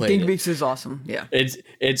haven't played Gang Beasts is awesome. Yeah,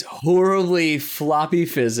 it's horribly floppy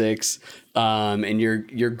physics, and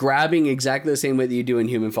you're grabbing exactly the same way that you do in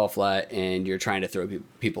Human Fall Flat, and you're trying to throw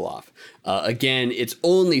people off. Again, it's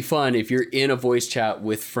only fun if you're in a voice chat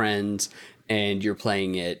with friends and you're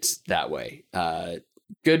playing it that way.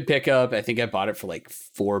 Good pickup. I think I bought it for like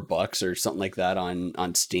 $4 or something like that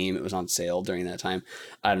on Steam. It was on sale during that time.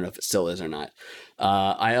 I don't know if it still is or not.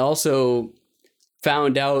 I also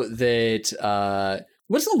found out that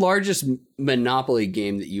what's the largest Monopoly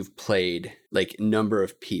game that you've played, like number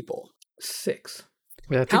of people? 6.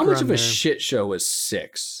 Yeah, how much of a shit show was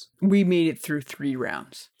 6? We made it through 3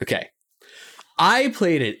 rounds. Okay. I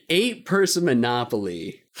played an 8-person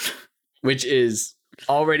Monopoly, which is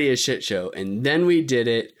already a shit show, and then we did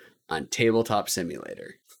it on Tabletop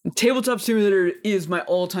Simulator. Tabletop Simulator is my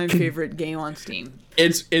all-time favorite game on Steam.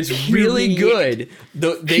 It's really good.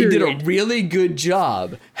 They did a really good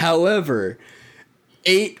job. However,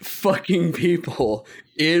 8 fucking people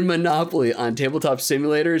in Monopoly on Tabletop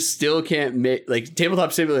Simulator still can't make, like,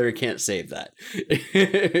 Tabletop Simulator can't save that.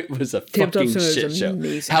 It was a fucking shit show.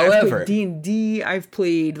 Amazing. However, I've played D&D, I've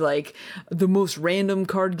played like the most random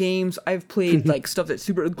card games, I've played like stuff that's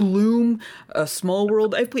super Gloom, Small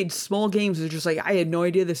World. I've played small games that are just like, I had no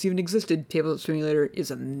idea this even existed. Tabletop Simulator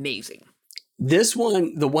is amazing. This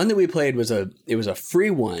one, the one that we played was a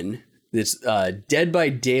free one. This Dead by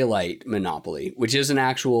Daylight Monopoly, which is an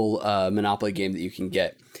actual Monopoly game that you can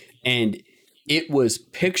get. And it was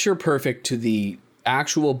picture perfect to the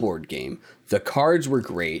actual board game. The cards were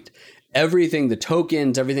great. Everything, the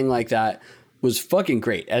tokens, everything like that was fucking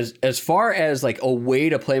great. As far as like a way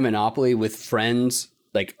to play Monopoly with friends,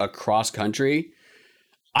 like across country,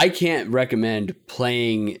 I can't recommend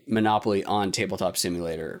playing Monopoly on Tabletop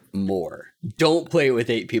Simulator more. Don't play it with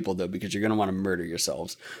 8 people, though, because you're going to want to murder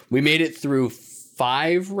yourselves. We made it through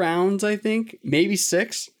 5 rounds, I think, maybe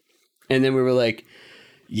 6. And then we were like,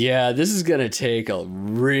 yeah, this is going to take a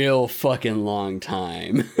real fucking long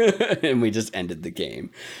time. And we just ended the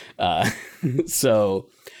game. So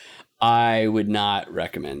I would not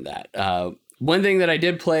recommend that. One thing that I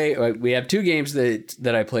did play, we have 2 games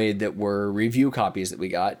that I played that were review copies that we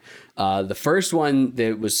got. The first one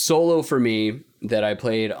that was solo for me that I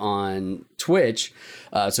played on Twitch,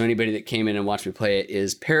 so anybody that came in and watched me play it,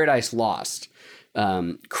 is Paradise Lost.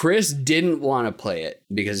 Chris didn't want to play it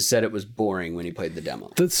because he said it was boring when he played the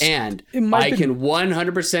demo. And I can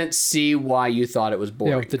 100% see why you thought it was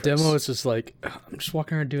boring. Yeah, the demo is just like, I'm just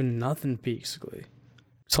walking around doing nothing basically.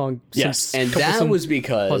 Yes, and that was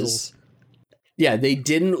because puzzles. Yeah, they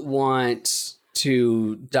didn't want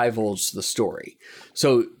to divulge the story.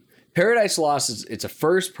 So Paradise Lost it's a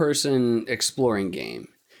first-person exploring game,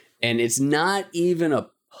 and it's not even a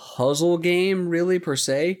puzzle game really per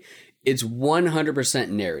se. It's 100%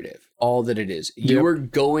 narrative, all that it is. You are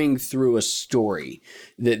going through a story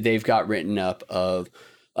that they've got written up of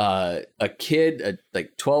a kid, a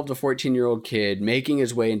like 12 to 14-year-old kid making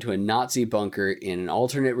his way into a Nazi bunker in an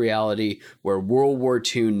alternate reality where World War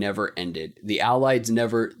II never ended. The Allies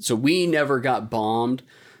we never got bombed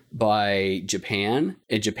by Japan,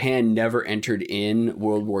 and Japan never entered in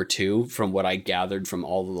World War II from what I gathered from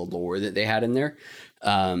all of the lore that they had in there.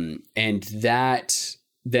 And that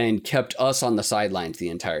then kept us on the sidelines the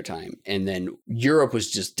entire time. And then Europe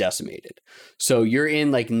was just decimated. So you're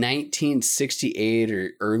in like 1968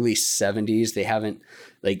 or early 70s. They haven't,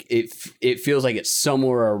 like, it feels like it's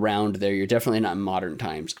somewhere around there. You're definitely not in modern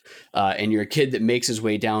times. And you're a kid that makes his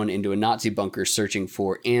way down into a Nazi bunker searching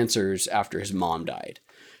for answers after his mom died.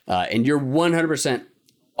 And you're 100%,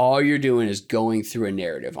 all you're doing is going through a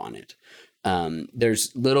narrative on it.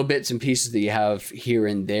 There's little bits and pieces that you have here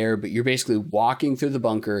and there, but you're basically walking through the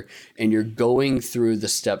bunker and you're going through the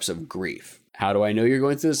steps of grief. How do I know you're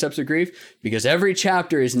going through the steps of grief? Because every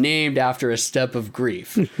chapter is named after a step of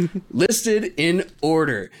grief, listed in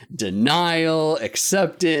order: denial,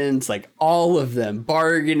 acceptance, like all of them,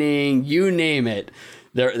 bargaining, you name it.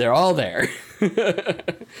 They're all there.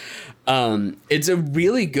 It's a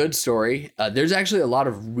really good story. There's actually a lot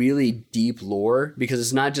of really deep lore because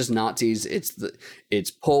it's not just Nazis.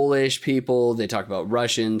 It's Polish people. They talk about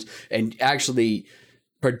Russians, and actually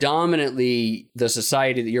predominantly the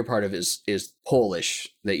society that you're part of is Polish,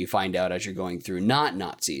 that you find out as you're going through, not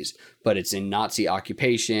Nazis, but it's in Nazi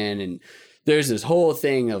occupation. And there's this whole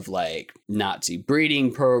thing of like Nazi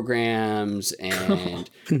breeding programs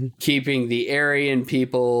and keeping the Aryan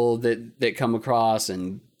people that come across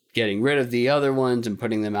and getting rid of the other ones and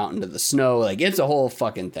putting them out into the snow. Like, it's a whole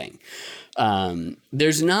fucking thing.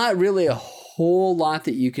 There's not really a whole lot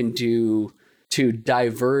that you can do to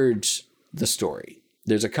diverge the story.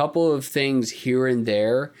 There's a couple of things here and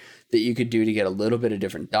there that you could do to get a little bit of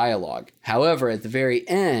different dialogue. However, at the very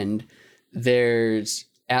end, there's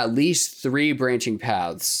at least 3 branching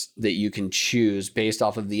paths that you can choose based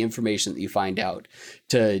off of the information that you find out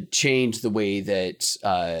to change the way that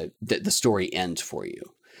that the story ends for you.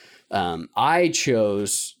 I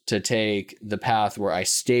chose to take the path where I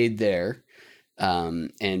stayed there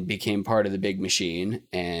and became part of the big machine,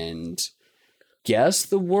 and guess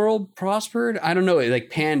the world prospered. I don't know. It like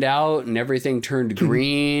panned out and everything turned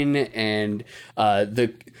green. And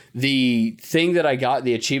the thing that I got,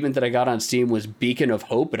 the achievement that I got on Steam was Beacon of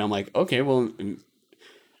Hope. And I'm like, okay, well,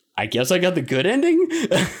 I guess I got the good ending.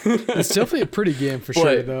 It's definitely a pretty game for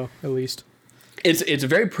sure, though, at least. It's a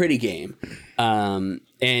very pretty game.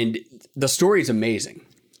 And the story is amazing.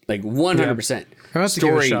 Like 100%. Yeah.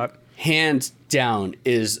 Story, hands down,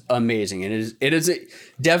 is amazing. And it is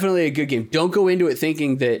definitely a good game. Don't go into it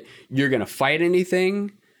thinking that you're going to fight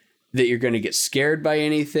anything, that you're going to get scared by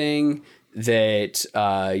anything, that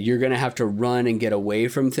you're going to have to run and get away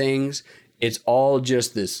from things. It's all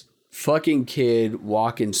just this fucking kid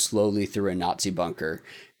walking slowly through a Nazi bunker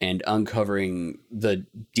and uncovering the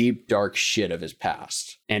deep, dark shit of his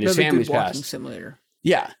past and his family's past. Simulator.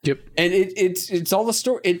 Yeah. Yep. And it's all the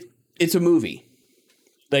story. It's a movie.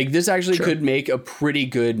 Like, this actually could make a pretty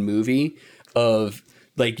good movie of,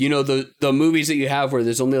 like, you know, the movies that you have where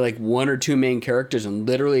there's only like 1 or 2 main characters and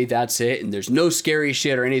literally that's it. And there's no scary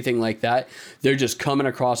shit or anything like that. They're just coming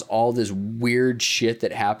across all this weird shit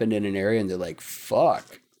that happened in an area and they're like,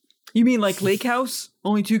 fuck. You mean like Lake House?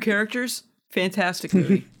 Only 2 characters? Fantastic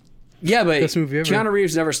movie. Yeah, but Best movie ever. Keanu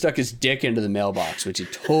Reeves never stuck his dick into the mailbox, which he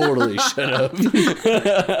totally should have.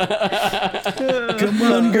 Come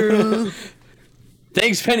on, girl.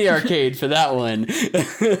 Thanks, Penny Arcade, for that one.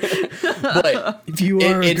 But If you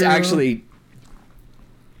are it's a girl. actually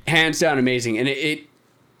hands down amazing, and it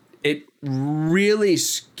really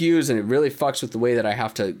skews and it really fucks with the way that I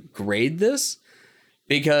have to grade this,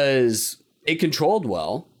 because it controlled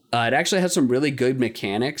well. It actually has some really good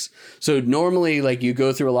mechanics. So normally, like, you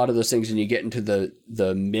go through a lot of those things and you get into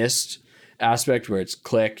the mist aspect where it's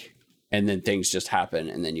click and then things just happen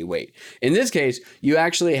and then you wait. In this case, you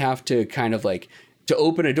actually have to kind of like, to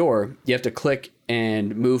open a door, you have to click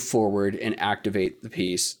and move forward and activate the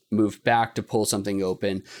piece, move back to pull something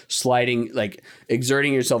open, sliding, like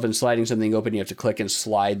exerting yourself and sliding something open. You have to click and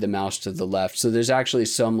slide the mouse to the left. So there's actually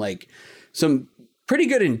some pretty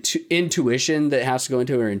good intuition that has to go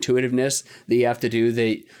into, or intuitiveness that you have to do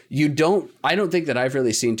that I don't think that I've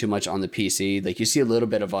really seen too much on the PC. Like, you see a little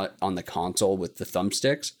bit of on the console with the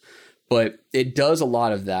thumbsticks, but it does a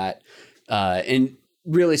lot of that. And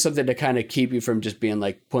really something to kind of keep you from just being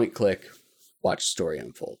like point, click, watch story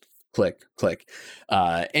unfold, click, click.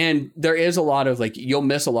 And there is a lot of, like, you'll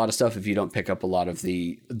miss a lot of stuff if you don't pick up a lot of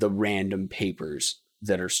the random papers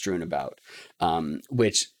that are strewn about,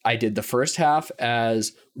 which I did the first half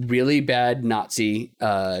as really bad Nazi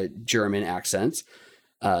German accents,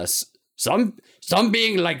 some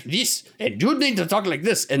being like this, and you need to talk like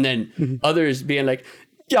this, and then others being like,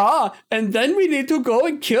 yeah, and then we need to go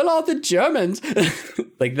and kill all the Germans,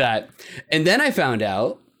 like that. And then I found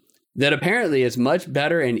out that apparently it's much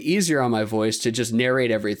better and easier on my voice to just narrate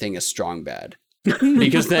everything as strong bad,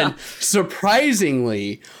 because then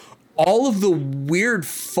surprisingly, all of the weird,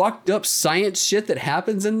 fucked up science shit that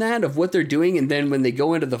happens in that of what they're doing, and then when they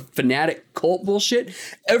go into the fanatic cult bullshit,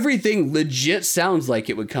 everything legit sounds like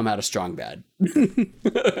it would come out of Strong Bad.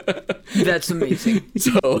 That's amazing.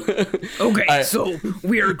 So, Okay, so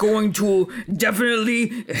we are going to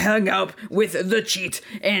definitely hang up with the cheat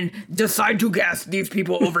and decide to gas these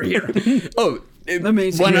people over here. oh,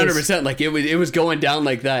 Amazing. 100%. Like it was going down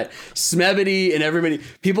like that. Smebity and everybody,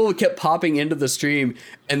 people kept popping into the stream,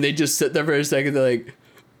 and they just sit there for a second. They're like,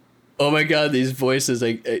 "Oh my god, these voices!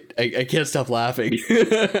 I can't stop laughing."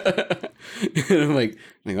 And I'm like,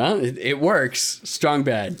 well, it works. Strong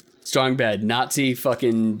bad, Nazi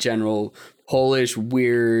fucking general, Polish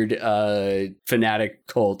weird fanatic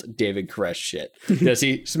cult David Koresh shit. You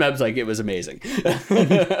see, Smeb's like, it was amazing.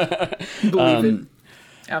 Believe it.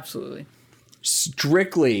 Absolutely.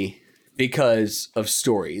 Strictly because of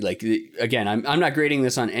story. Like, again, I'm not grading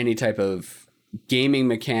this on any type of gaming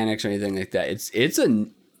mechanics or anything like that. It's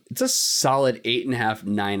a solid 8.5,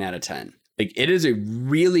 9 out of 10. Like, it's a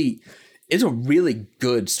really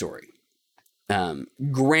good story.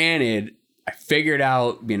 Granted, I figured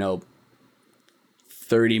out,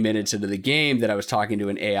 30 minutes into the game that I was talking to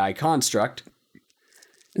an AI construct.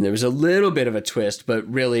 And there was a little bit of a twist, but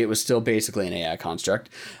really it was still basically an AI construct.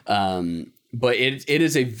 But it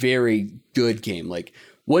is a very good game. Like,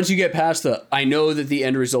 once you get past I know that the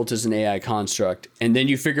end result is an AI construct, and then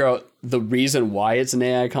you figure out the reason why it's an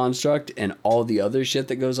AI construct and all the other shit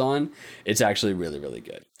that goes on, it's actually really, really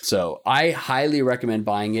good. So I highly recommend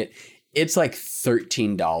buying it. It's like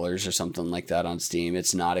 $13 or something like that on Steam.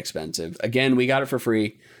 It's not expensive. Again, we got it for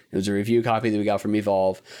free. It was a review copy that we got from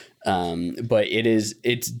Evolve. But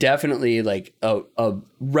it's definitely like a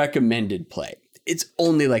recommended play. It's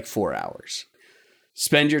only like 4 hours.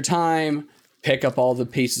 Spend your time, pick up all the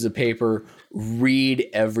pieces of paper, read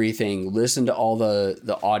everything, listen to all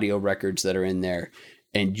the audio records that are in there,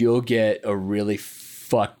 and you'll get a really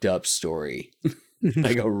fucked up story.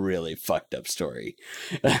 Like a really fucked up story.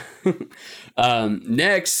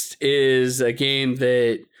 Next is a game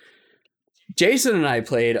that Jason and I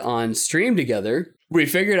played on stream together. We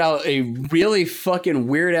figured out a really fucking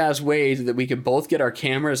weird ass way that we could both get our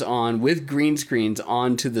cameras on with green screens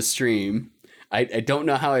onto the stream. I don't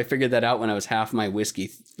know how I figured that out when I was half my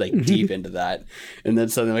whiskey like deep into that. And then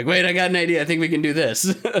suddenly like, wait, I got an idea. I think we can do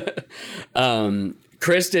this.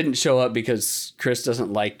 Chris didn't show up because Chris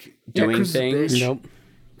doesn't like doing things. Nope.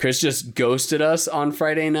 Chris just ghosted us on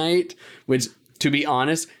Friday night, which, to be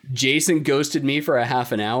honest, Jason ghosted me for a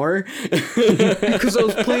half an hour. Because I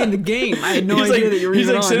was playing the game. I had no idea that you were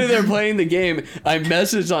even on. He's like sitting there playing the game. I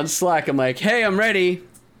messaged on Slack. I'm like, hey, I'm ready.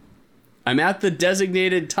 I'm at the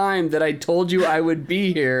designated time that I told you I would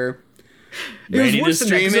be here. Ready to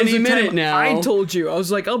stream any minute now. I told you. I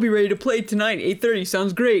was like, I'll be ready to play tonight. 8:30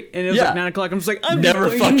 sounds great. And it was like 9 o'clock. I'm just like, I'm never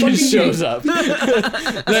just fucking shows up.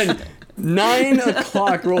 Then 9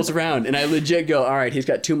 o'clock rolls around and I legit go, all right, he's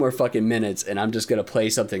got 2 more fucking minutes and I'm just going to play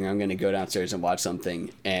something. I'm going to go downstairs and watch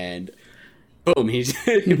something. And boom, he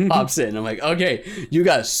pops in. I'm like, okay, you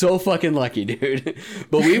got so fucking lucky, dude.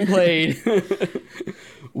 But we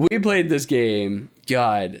played this game.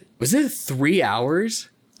 God, was it 3 hours?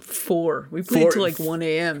 4. We played till like 1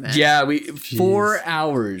 a.m. man. Yeah, 4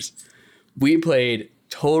 hours. We played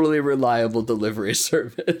totally reliable delivery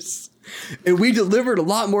service. And we delivered a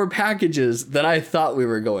lot more packages than I thought we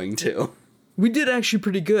were going to. We did actually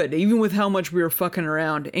pretty good, even with how much we were fucking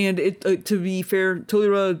around. And it, to be fair,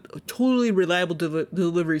 totally reliable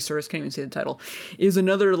delivery service. Can't even say the title. Is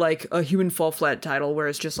another like a Human Fall Flat title where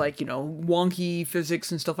it's just like, wonky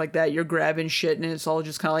physics and stuff like that. You're grabbing shit and it's all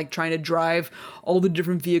just kind of like trying to drive all the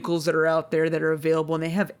different vehicles that are out there that are available, and they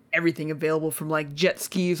have everything available from like jet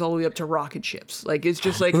skis all the way up to rocket ships. Like it's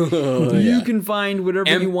just like you can find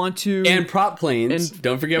whatever you want to, and prop planes.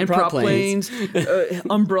 Don't forget prop planes.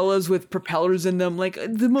 Umbrellas with propellers in them, like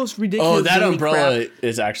the most ridiculous. Oh, that umbrella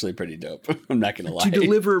is actually pretty dope. I'm not gonna lie. To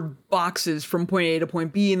deliver boxes from point A to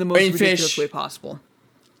point B in the most ridiculous way possible.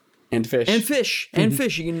 And fish. And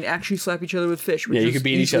fish. You can actually slap each other with fish. Which you can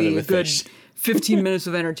beat each other with fish. 15 minutes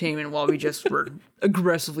of entertainment while we just were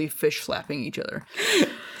aggressively fish slapping each other.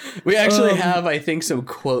 We actually have, I think, some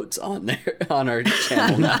quotes on there on our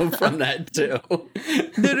channel now from that too.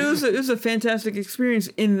 Dude, it was a fantastic experience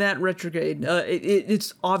in that retrograde.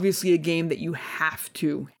 It's obviously a game that you have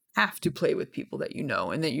to play with people that you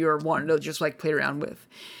know and that you're wanting to just like play around with.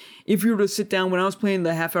 If you were to sit down, when I was playing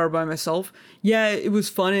the half hour by myself, yeah, it was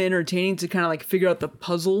fun and entertaining to kind of like figure out the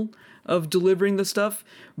puzzle of delivering the stuff.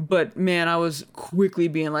 But man, I was quickly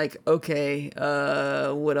being like, okay,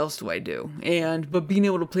 what else do I do? But being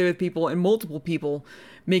able to play with people and multiple people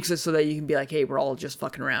makes it so that you can be like, hey, we're all just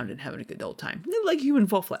fucking around and having a good old time. Like Human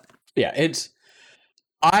Fall Flat. Yeah,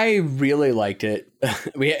 I really liked it.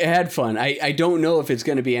 We had fun. I don't know if it's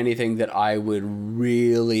going to be anything that I would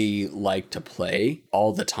really like to play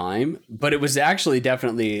all the time, but it was actually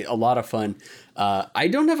definitely a lot of fun. I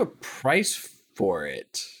don't have a price for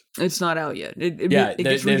it. It's not out yet. It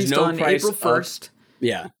gets released on April 1st.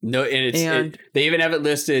 Yeah, no, and And- they even have it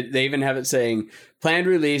listed. They even have it saying planned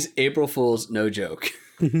release April Fool's, no joke.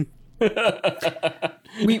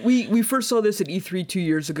 We first saw this at E3 2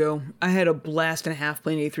 years ago. I had a blast and a half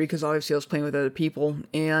playing E3 because obviously I was playing with other people,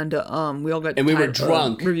 and we all got And we were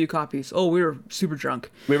drunk. review copies. Oh, we were super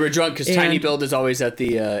drunk. We were drunk because Tiny And- Build is always at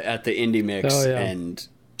the Indie Mix Oh, yeah. and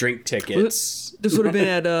drink tickets. This would have been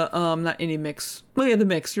at not Indie Mix. Well, yeah, the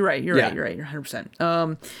Mix. You're right. You're Yeah. right. You're right. You're 100%.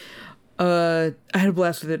 I had a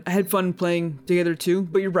blast with it. I had fun playing together too.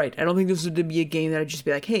 But you're right. I don't think this would be a game that I'd just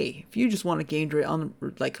be like, hey, if you just want a game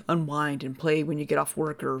to unwind and play when you get off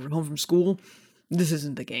work or home from school, this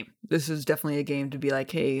isn't the game. This is definitely a game to be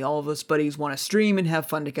like, hey, all of us buddies want to stream and have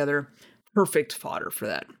fun together. Perfect fodder for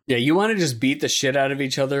that. Yeah, you want to just beat the shit out of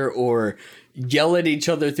each other or yell at each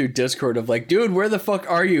other through Discord of like, dude, where the fuck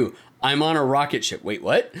are you? I'm on a rocket ship. Wait,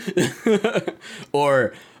 what?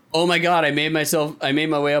 Or, oh my god, I made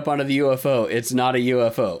my way up onto the UFO. It's not a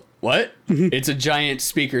UFO. What? It's a giant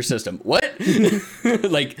speaker system. What?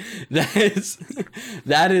 Like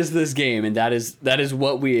that is this game, and that is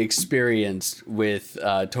what we experienced with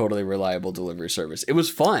Totally Reliable Delivery Service. It was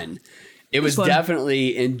fun. It was fun.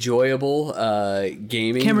 definitely enjoyable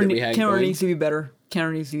gaming Camera that we had camera going. needs to be better.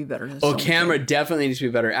 Camera needs to be better. That's Oh, all I'm camera saying. definitely needs to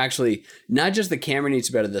be better. Actually, not just the camera needs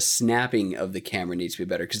to be better, the snapping of the camera needs to be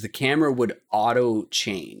better because the camera would auto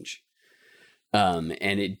change. And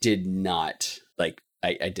it did not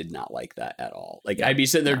I did not like that at all. Like I'd be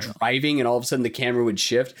sitting there driving and all of a sudden the camera would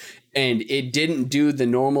shift and it didn't do the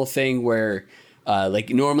normal thing where like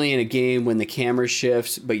normally in a game when the camera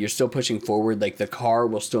shifts but you're still pushing forward, like the car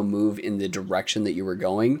will still move in the direction that you were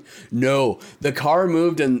going. No, the car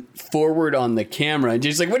moved and forward on the camera and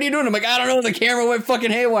she's like, what are you doing? I'm like, I don't know, the camera went fucking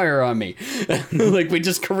haywire on me. Like we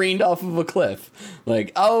just careened off of a cliff.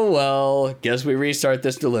 Like, oh well, guess we restart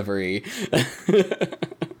this delivery. None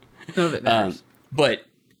of it matters. But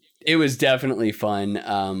it was definitely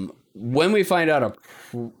fun. When we find out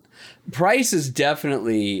price is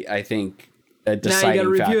definitely, I think, a Now deciding you gotta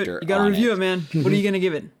review factor. it. You gotta on review it, man. What are you gonna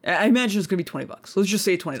give it? I imagine it's gonna be $20. Let's just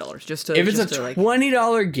say $20. Just to If it's just a to, like,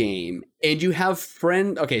 $20 game and you have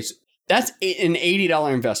okay, so that's an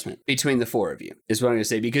 $80 investment between the four of you, is what I'm gonna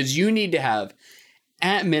say, because you need to have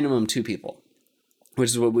at minimum 2 people, which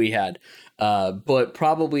is what we had. But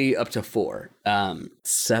probably up to 4.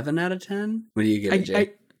 7 out of 10. What do you give it,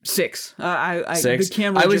 Jay? 6. 6. The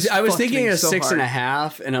camera. I was just thinking fucked a me so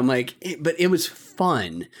 6.5, and I'm like, but it was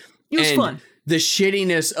fun. It was And fun. The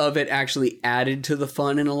shittiness of it actually added to the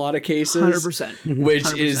fun in a lot of cases. 100%. Which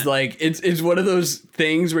 100%. is like it's one of those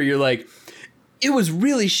things where you're like, it was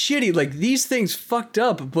really shitty. Like these things fucked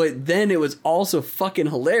up, but then it was also fucking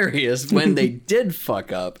hilarious when they did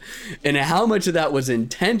fuck up, and how much of that was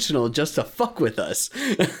intentional just to fuck with us.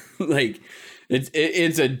 Like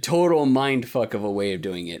it's a total mind fuck of a way of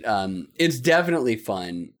doing it. It's definitely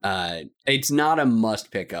fun. It's not a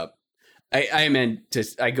must pick up.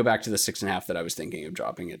 I go back to the 6.5 that I was thinking of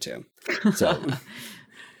dropping it to. So.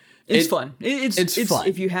 It's fun. It's fun.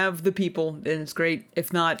 If you have the people, then it's great.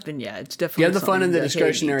 If not, then yeah, it's definitely. You have the fun and the something that,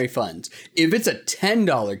 hey, discretionary funds. If it's a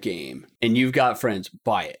 $10 game and you've got friends,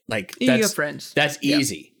 buy it. Like You that's got friends. That's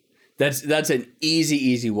easy. That's an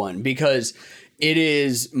easy one because it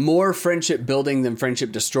is more friendship building than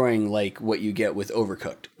friendship destroying, like what you get with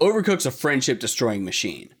Overcooked. Overcooked's a friendship destroying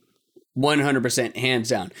machine. 100% hands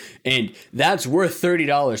down. And that's worth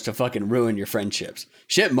 $30 to fucking ruin your friendships.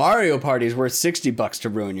 Shit, Mario Party is worth $60 to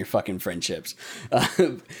ruin your fucking friendships.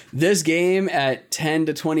 This game at $10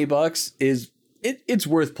 to $20 it's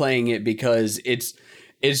worth playing it because it's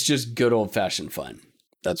just good old fashioned fun.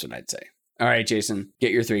 That's what I'd say. All right, Jason,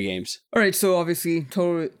 get your 3 games. All right, so obviously,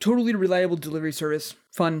 totally reliable delivery service,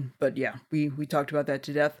 fun, but yeah, we talked about that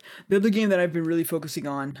to death. The other game that I've been really focusing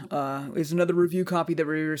on is another review copy that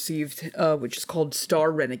we received, which is called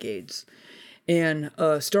Star Renegades. And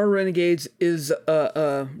Star Renegades is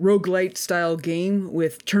a roguelite style game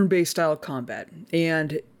with turn-based style combat,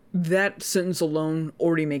 and that sentence alone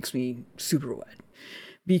already makes me super wet.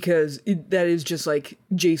 Because that is just like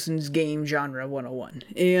Jason's game genre 101.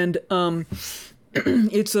 And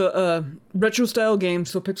it's a retro style game,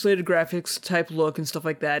 so pixelated graphics type look and stuff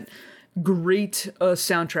like that. Great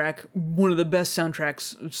soundtrack, one of the best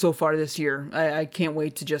soundtracks so far this year. I can't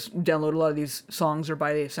wait to just download a lot of these songs or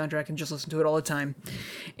buy the soundtrack and just listen to it all the time.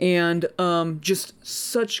 And just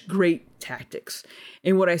such great tactics.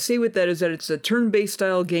 And what I say with that is that it's a turn-based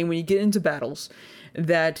style game when you get into battles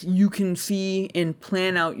that you can see and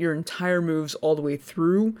plan out your entire moves all the way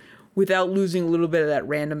through without losing a little bit of that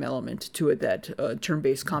random element to it that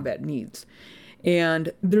turn-based combat needs.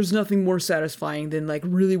 And there's nothing more satisfying than like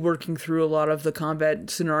really working through a lot of the combat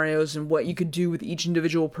scenarios and what you could do with each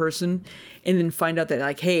individual person, and then find out that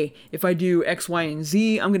like, hey, if I do X, Y, and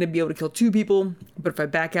Z, I'm going to be able to kill 2 people, but if I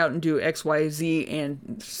back out and do X, Y, Z and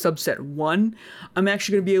subset 1, I'm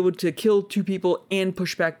actually going to be able to kill 2 people and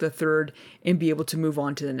push back the third and be able to move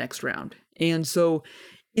on to the next round. And so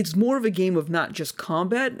it's more of a game of not just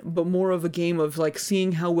combat, but more of a game of like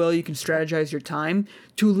seeing how well you can strategize your time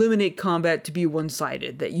to eliminate combat to be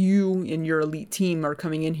one-sided, that you and your elite team are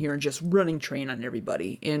coming in here and just running train on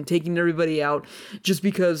everybody and taking everybody out just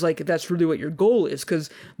because like that's really what your goal is. Because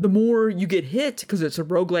the more you get hit, because it's a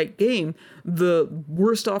roguelike game, the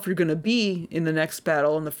worse off you're going to be in the next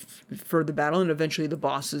battle and for the battle and eventually the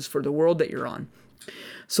bosses for the world that you're on.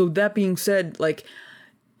 So that being said, like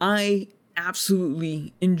I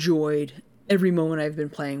absolutely enjoyed every moment I've been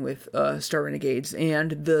playing with Star Renegades,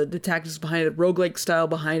 and the tactics behind it, roguelike style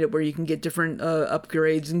behind it, where you can get different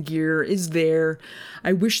upgrades and gear is there.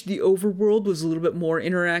 I wish the overworld was a little bit more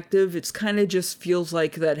interactive. It's kind of just feels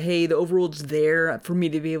like that, hey, the overworld's there for me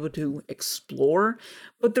to be able to explore,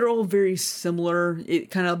 but they're all very similar. It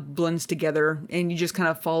kind of blends together, and you just kind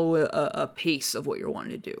of follow a pace of what you're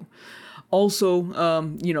wanting to do. Also,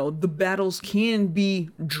 the battles can be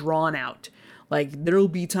drawn out. Like, there'll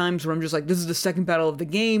be times where I'm just like, this is the second battle of the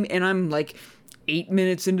game, and I'm like 8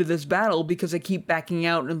 minutes into this battle because I keep backing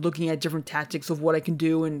out and looking at different tactics of what I can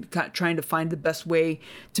do and trying to find the best way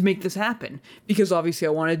to make this happen. Because obviously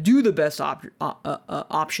I want to do the best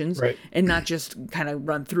options, right, and not just kind of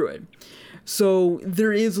run through it. So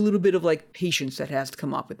there is a little bit of like patience that has to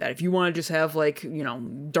come up with that. If you want to just have like,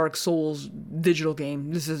 Dark Souls digital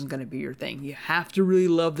game, this isn't going to be your thing. You have to really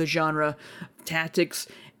love the genre, tactics,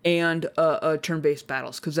 and turn-based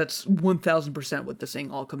battles, because that's 1000% what this thing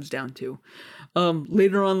all comes down to.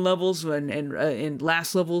 Later on levels and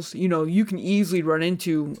last levels, you can easily run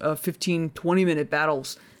into 15-20 minute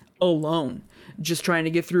battles alone, just trying to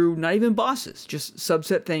get through not even bosses, just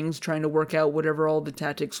subset things, trying to work out whatever all the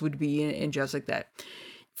tactics would be and just like that.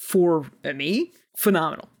 For me,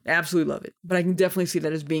 phenomenal. Absolutely love it. But I can definitely see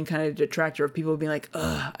that as being kind of a detractor of people being like,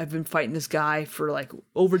 ugh, I've been fighting this guy for like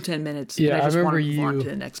over 10 minutes. Yeah, and I just remember want to move on you to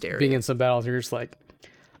the next area. being in some battles, you're just like,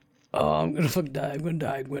 oh, I'm going to fucking die. I'm going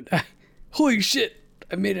to die. Holy shit.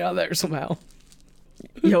 I made it out of there somehow.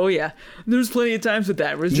 Oh yeah, there's plenty of times with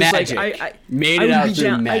that where it's just magic. like I made it out through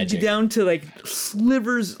I'd magic. be down to like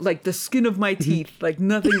slivers, like the skin of my teeth, like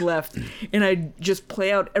nothing left, and I just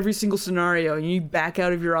play out every single scenario. And you back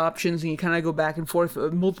out of your options, and you kind of go back and forth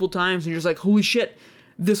multiple times, and you're just like, holy shit,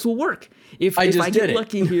 this will work. If I get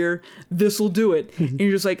lucky here, this will do it. And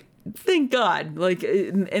you're just like, thank God, like,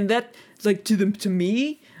 and that like to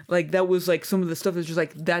me. Like, that was, like, some of the stuff that's just,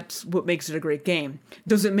 like, that's what makes it a great game.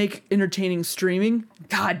 Does it make entertaining streaming?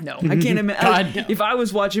 God, no. I can't imagine. God, no. If I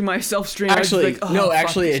was watching myself stream, Actually, I'd be like, no, fuck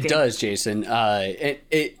actually this it game. does, Jason.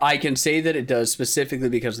 I can say that it does specifically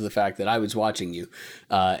because of the fact that I was watching you.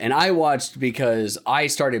 And I watched because I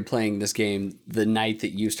started playing this game the night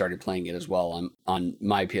that you started playing it as well on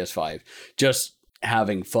my PS5. Just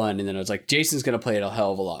having fun. And then I was like, Jason's going to play it a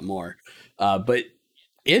hell of a lot more. But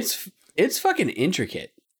it's fucking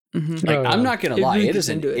intricate. Mm-hmm. Like, I'm not gonna lie, really it is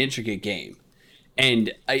an gets into it. intricate game,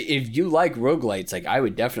 and if you like roguelites, like, I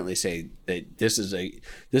would definitely say that this is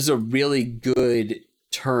a really good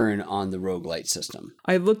turn on the roguelite system.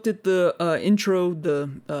 I looked at the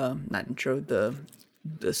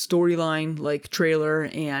the storyline, like, trailer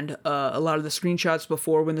and a lot of the screenshots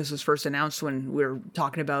before when this was first announced, when we were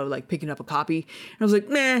talking about like picking up a copy, and I was like,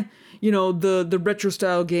 nah, the retro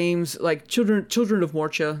style games like Children of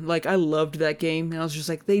Morcha, like, I loved that game, and I was just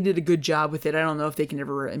like, they did a good job with it. I don't know if they can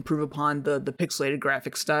ever improve upon the pixelated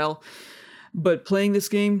graphic style, but playing this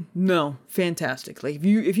game, no, fantastic. Like,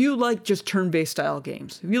 if you like just turn-based style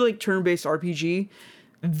games, if you like turn-based RPG,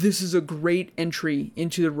 this is a great entry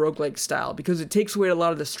into the roguelike style, because it takes away a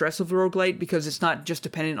lot of the stress of the roguelite, because it's not just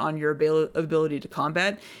dependent on your ability to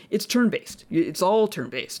combat. It's turn-based. It's all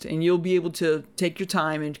turn-based, and you'll be able to take your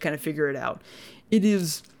time and kind of figure it out. It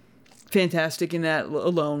is fantastic in that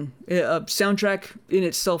alone. Soundtrack in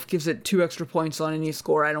itself gives it 2 extra points on any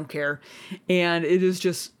score. I don't care. And it is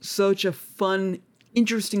just such a fun,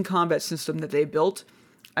 interesting combat system that they built.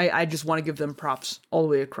 I just want to give them props all the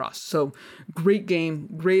way across. So, great game,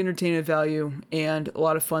 great entertainment value, and a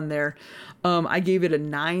lot of fun there. I gave it a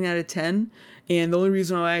 9 out of 10, and the only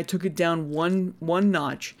reason why I took it down one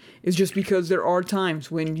notch is just because there are times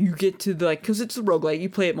when you get to because it's a roguelite, you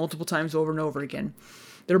play it multiple times over and over again.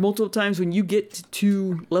 there are multiple times when you get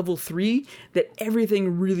to level 3 that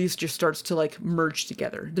everything really just starts to like merge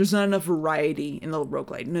together. There's not enough variety in the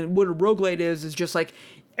roguelite. And what a roguelite is just like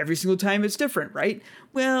every single time it's different, right?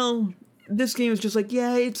 Well, this game is just like,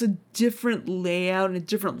 yeah, it's a different layout and a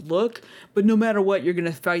different look, but no matter what, you're going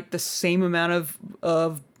to fight the same amount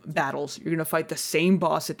of battles. You're going to fight the same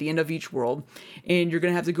boss at the end of each world, and you're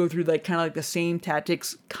going to have to go through like kind of like the same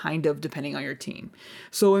tactics, kind of depending on your team.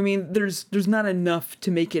 So, I mean, there's not enough to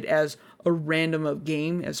make it as a random of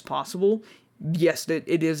game as possible. Yes,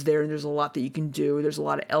 it is there, and there's a lot that you can do. There's a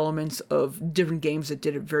lot of elements of different games that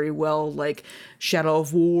did it very well, like Shadow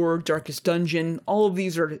of War, Darkest Dungeon. All of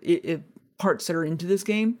these are parts that are into this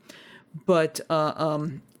game, but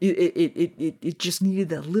it just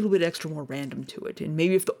needed a little bit extra more random to it. And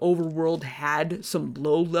maybe if the overworld had some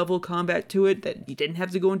low-level combat to it that you didn't have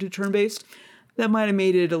to go into turn-based, that might have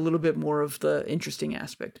made it a little bit more of the interesting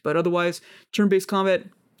aspect. But otherwise, turn-based combat,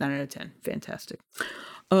 9 out of 10. Fantastic.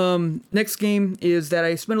 Next game is that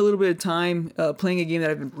I spent a little bit of time playing a game that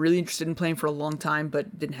I've been really interested in playing for a long time,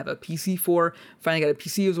 but didn't have a PC for. Finally got a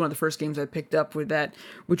PC. It was one of the first games I picked up with that,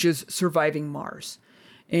 which is Surviving Mars.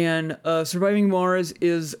 And Surviving Mars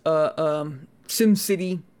is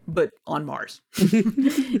SimCity, but on Mars.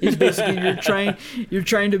 It's basically you're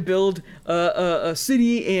trying to build a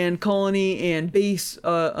city and colony and base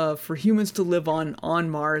for humans to live on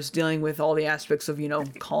Mars, dealing with all the aspects of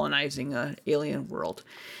colonizing an alien world.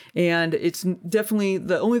 And it's definitely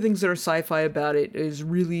the only things that are sci-fi about it is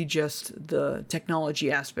really just the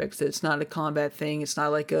technology aspects. It's not a combat thing. It's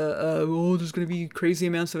not like there's going to be crazy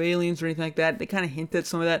amounts of aliens or anything like that. They kind of hint at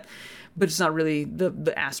some of that, but it's not really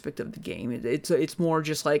the aspect of the game. It's more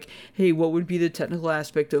just like, hey, what would be the technical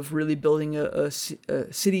aspect of really building a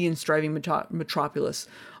city and striving metropolis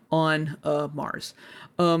on Mars?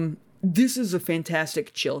 This is a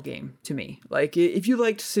fantastic chill game to me. Like, if you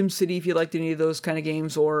liked SimCity, if you liked any of those kind of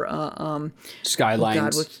games, or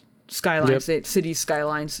Skylines. Skylines, City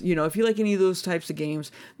Skylines, if you like any of those types of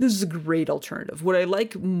games, this is a great alternative. What I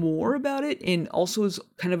like more about it, and also is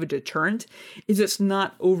kind of a deterrent, is it's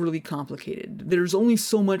not overly complicated. There's only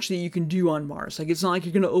so much that you can do on Mars. Like, it's not like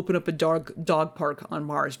you're going to open up a dog park on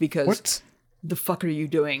Mars, because... What? The fuck are you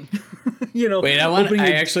doing? Wait,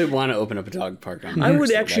 I actually want to open up a dog park on Mars. I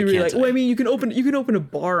would actually really like. Well, I mean, you can open a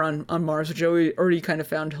bar on Mars, which I already kind of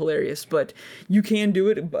found hilarious. But you can do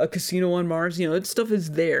it. A casino on Mars. That stuff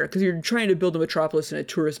is there because you're trying to build a metropolis and a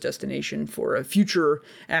tourist destination for a future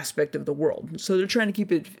aspect of the world. So they're trying to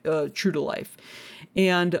keep it true to life,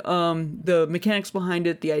 and the mechanics behind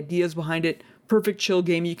it, the ideas behind it. Perfect chill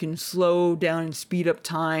game. You can slow down and speed up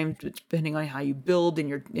time depending on how you build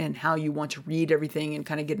and how you want to read everything and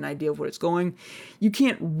kind of get an idea of where it's going. You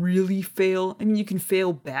can't really fail. I mean, you can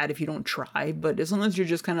fail bad if you don't try, but as long as you're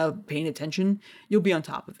just kind of paying attention, you'll be on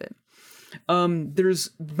top of it.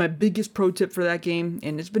 There's my biggest pro tip for that game,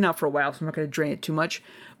 and it's been out for a while, so I'm not going to drain it too much,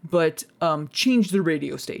 but change the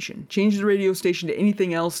radio station. Change the radio station to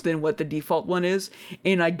anything else than what the default one is,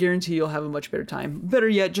 and I guarantee you'll have a much better time. Better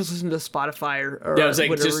yet, just listen to Spotify or yeah, I was like,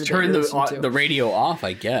 whatever. Just turn the radio off,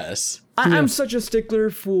 I guess. I'm such a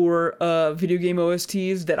stickler for video game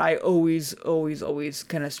OSTs that I always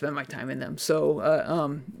kind of spend my time in them.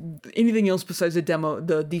 So anything else besides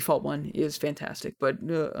the default one is fantastic. But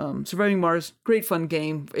Surviving Mars, great fun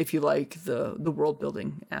game if you like the world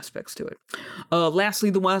building aspects to it. Lastly,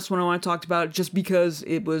 the last one I want to talk about, just because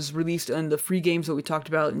it was released on the free games that we talked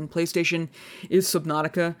about in PlayStation, is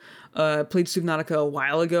Subnautica. Played Subnautica a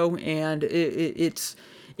while ago, and it's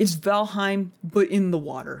Valheim, but in the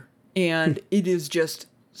water. And it is just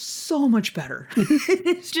so much better.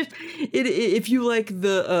 It's just if you like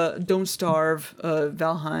the Don't Starve,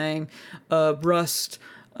 Valheim, Rust,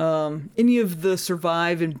 any of the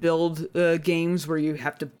survive and build games where you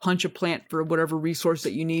have to punch a plant for whatever resource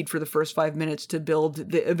that you need for the first 5 minutes to build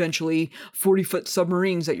the eventually 40-foot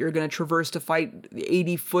submarines that you're going to traverse to fight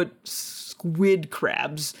 80-foot squid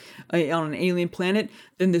crabs on an alien planet,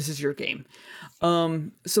 then this is your game.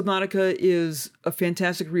 Subnautica is a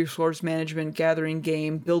fantastic resource management gathering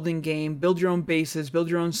game, building game, build your own bases, build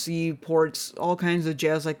your own seaports, all kinds of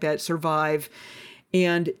jazz like that, survive.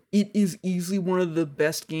 And it is easily one of the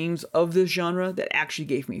best games of this genre that actually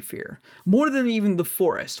gave me fear. More than even The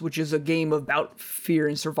Forest, which is a game about fear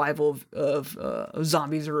and survival of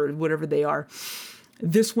zombies or whatever they are.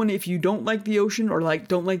 This one, if you don't like the ocean or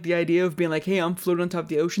don't like the idea of being like, hey, I'm floating on top of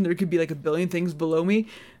the ocean, there could be like a billion things below me,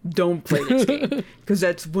 don't play this game. Because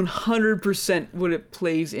that's 100% what it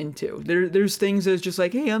plays into. There's things that's just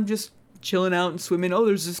like, hey, I'm just chilling out and swimming. Oh,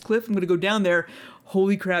 there's this cliff. I'm going to go down there.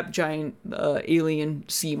 Holy crap, giant alien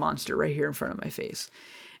sea monster right here in front of my face.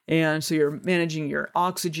 And so you're managing your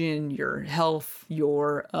oxygen, your health,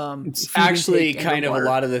 your It's food actually intake, and kind the of a water.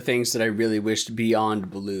 lot of the things that I really wished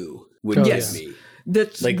Beyond Blue would Oh, give Yes. me.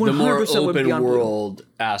 That's Like the more 100% what open Beyond Blue. world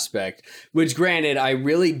aspect, which granted, I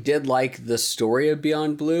really did like the story of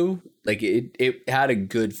Beyond Blue. Like it had a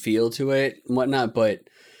good feel to it and whatnot, but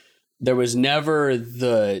there was never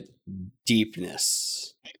the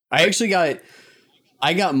deepness. I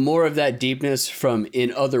got more of that deepness from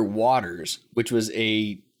In Other Waters, which was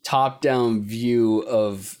a top-down view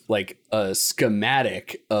of like a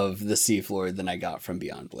schematic of the seafloor than I got from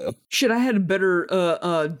Beyond Blue. Shit, I had a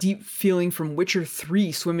better deep feeling from Witcher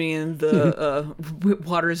 3 swimming in the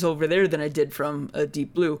waters over there than I did from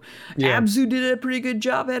Deep Blue. Yeah. Abzu did a pretty good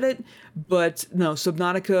job at it, but no,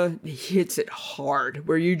 Subnautica hits it hard,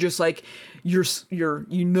 where you just like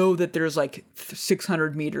you know that there's like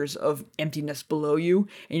 600 meters of emptiness below you,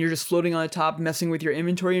 and you're just floating on the top, messing with your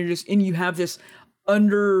inventory, and you have this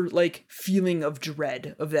under like feeling of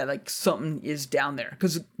dread of that, like something is down there,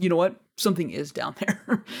 because you know what, something is down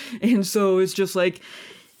there. And so it's just like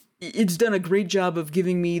it's done a great job of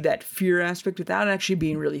giving me that fear aspect without actually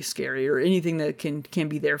being really scary or anything that can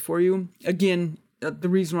be there for you. Again, the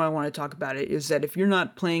reason why I want to talk about it is that if you're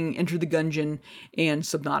not playing Enter the Gungeon and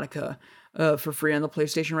Subnautica for free on the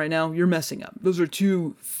PlayStation right now, you're messing up. Those are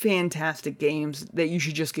two fantastic games that you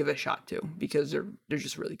should just give a shot to, because they're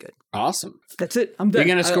just really good. Awesome. That's it. I'm done.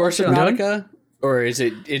 You're gonna score I'll- Subnautica, or is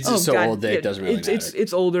it's so God, old that it doesn't really matter?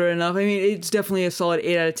 It's older enough. I mean, it's definitely a solid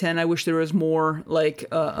 8 out of 10. I wish there was more like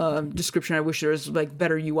description. I wish there was like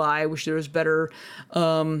better UI. I wish there was better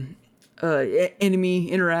enemy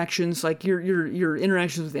interactions. Like your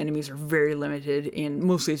interactions with enemies are very limited, and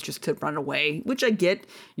mostly it's just to run away, which I get.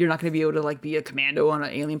 You're not going to be able to like be a commando on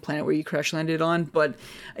an alien planet where you crash landed on, but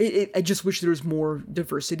I just wish there was more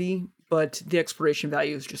diversity. But the exploration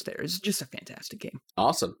value is just there. It's just a fantastic game.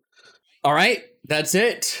 Awesome. All right, that's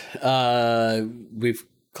it. We've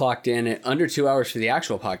clocked in at under 2 hours for the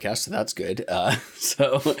actual podcast, so that's good. All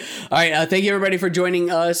right, thank you everybody for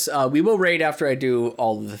joining us. We will raid after I do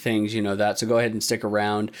all of the things, you know that, so go ahead and stick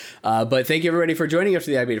around. But thank you everybody for joining us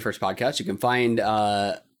for the I Beat It First podcast. You can find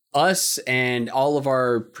us and all of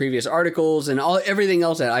our previous articles and everything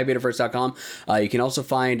else at ibeatitfirst.com. You can also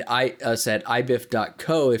find us at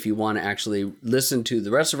ibiff.co if you want to actually listen to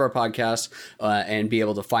the rest of our podcasts and be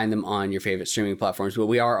able to find them on your favorite streaming platforms. But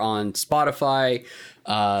we are on Spotify,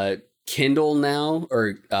 Kindle now,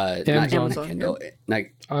 or Amazon. not Kindle,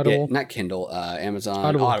 Audible. not Kindle, Amazon,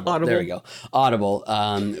 Audible. There we go, Audible.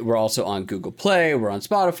 We're also on Google Play. We're on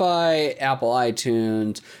Spotify, Apple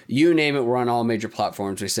iTunes, you name it. We're on all major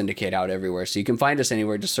platforms. We syndicate out everywhere, so you can find us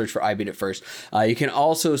anywhere. Just search for I Beat It First. You can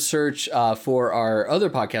also search for our other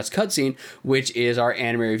podcast, Cutscene, which is our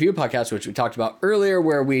anime review podcast, which we talked about earlier,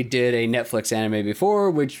 where we did a Netflix anime before,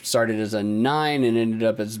 which started as a 9 and ended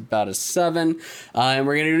up as about a 7, and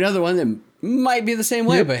we're gonna do another one that might be the same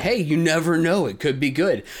way, but hey, you never know. It could be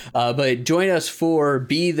good. But join us for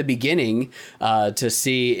Be the Beginning to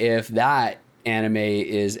see if that anime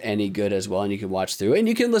is any good as well, and you can watch through it, and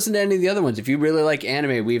you can listen to any of the other ones. If you really like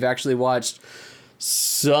anime, we've actually watched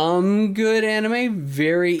some good anime,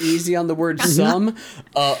 very easy on the word some,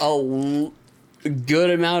 a good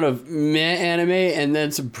amount of meh anime, and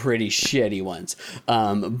then some pretty shitty ones.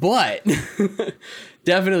 But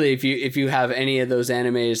definitely, if you have any of those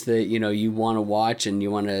animes that you want to watch and you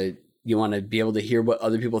want to be able to hear what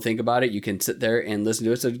other people think about it, you can sit there and listen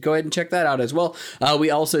to it. So go ahead and check that out as well. We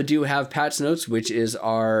also do have Patch Notes, which is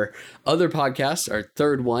our other podcast, our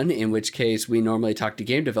third one, in which case we normally talk to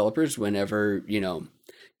game developers whenever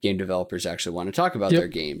game developers actually want to talk about their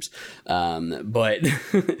games. But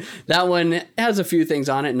that one has a few things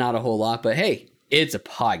on it, not a whole lot, but hey, it's a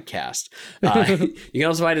podcast. You can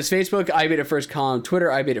also find us Facebook, I Beat It First com,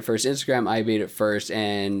 Twitter, I Beat It First, Instagram, I Beat It First,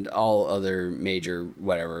 and all other major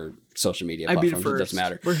whatever social media platforms. It doesn't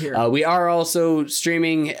matter. We're here. We are also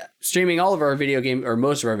streaming all of our video game, or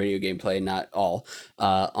most of our video gameplay, not all,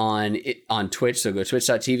 on Twitch. So go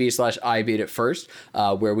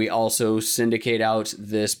twitch.tv/ibeatitfirst, where we also syndicate out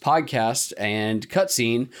this podcast and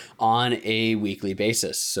Cutscene on a weekly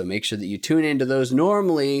basis. So make sure that you tune into those.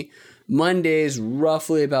 Normally Mondays,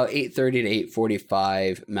 roughly about 8:30 to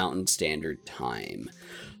 8:45 Mountain Standard Time.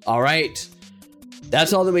 All right.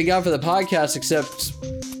 That's all that we got for the podcast, except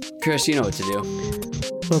Chris, you know what to do.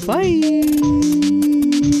 Bye-bye.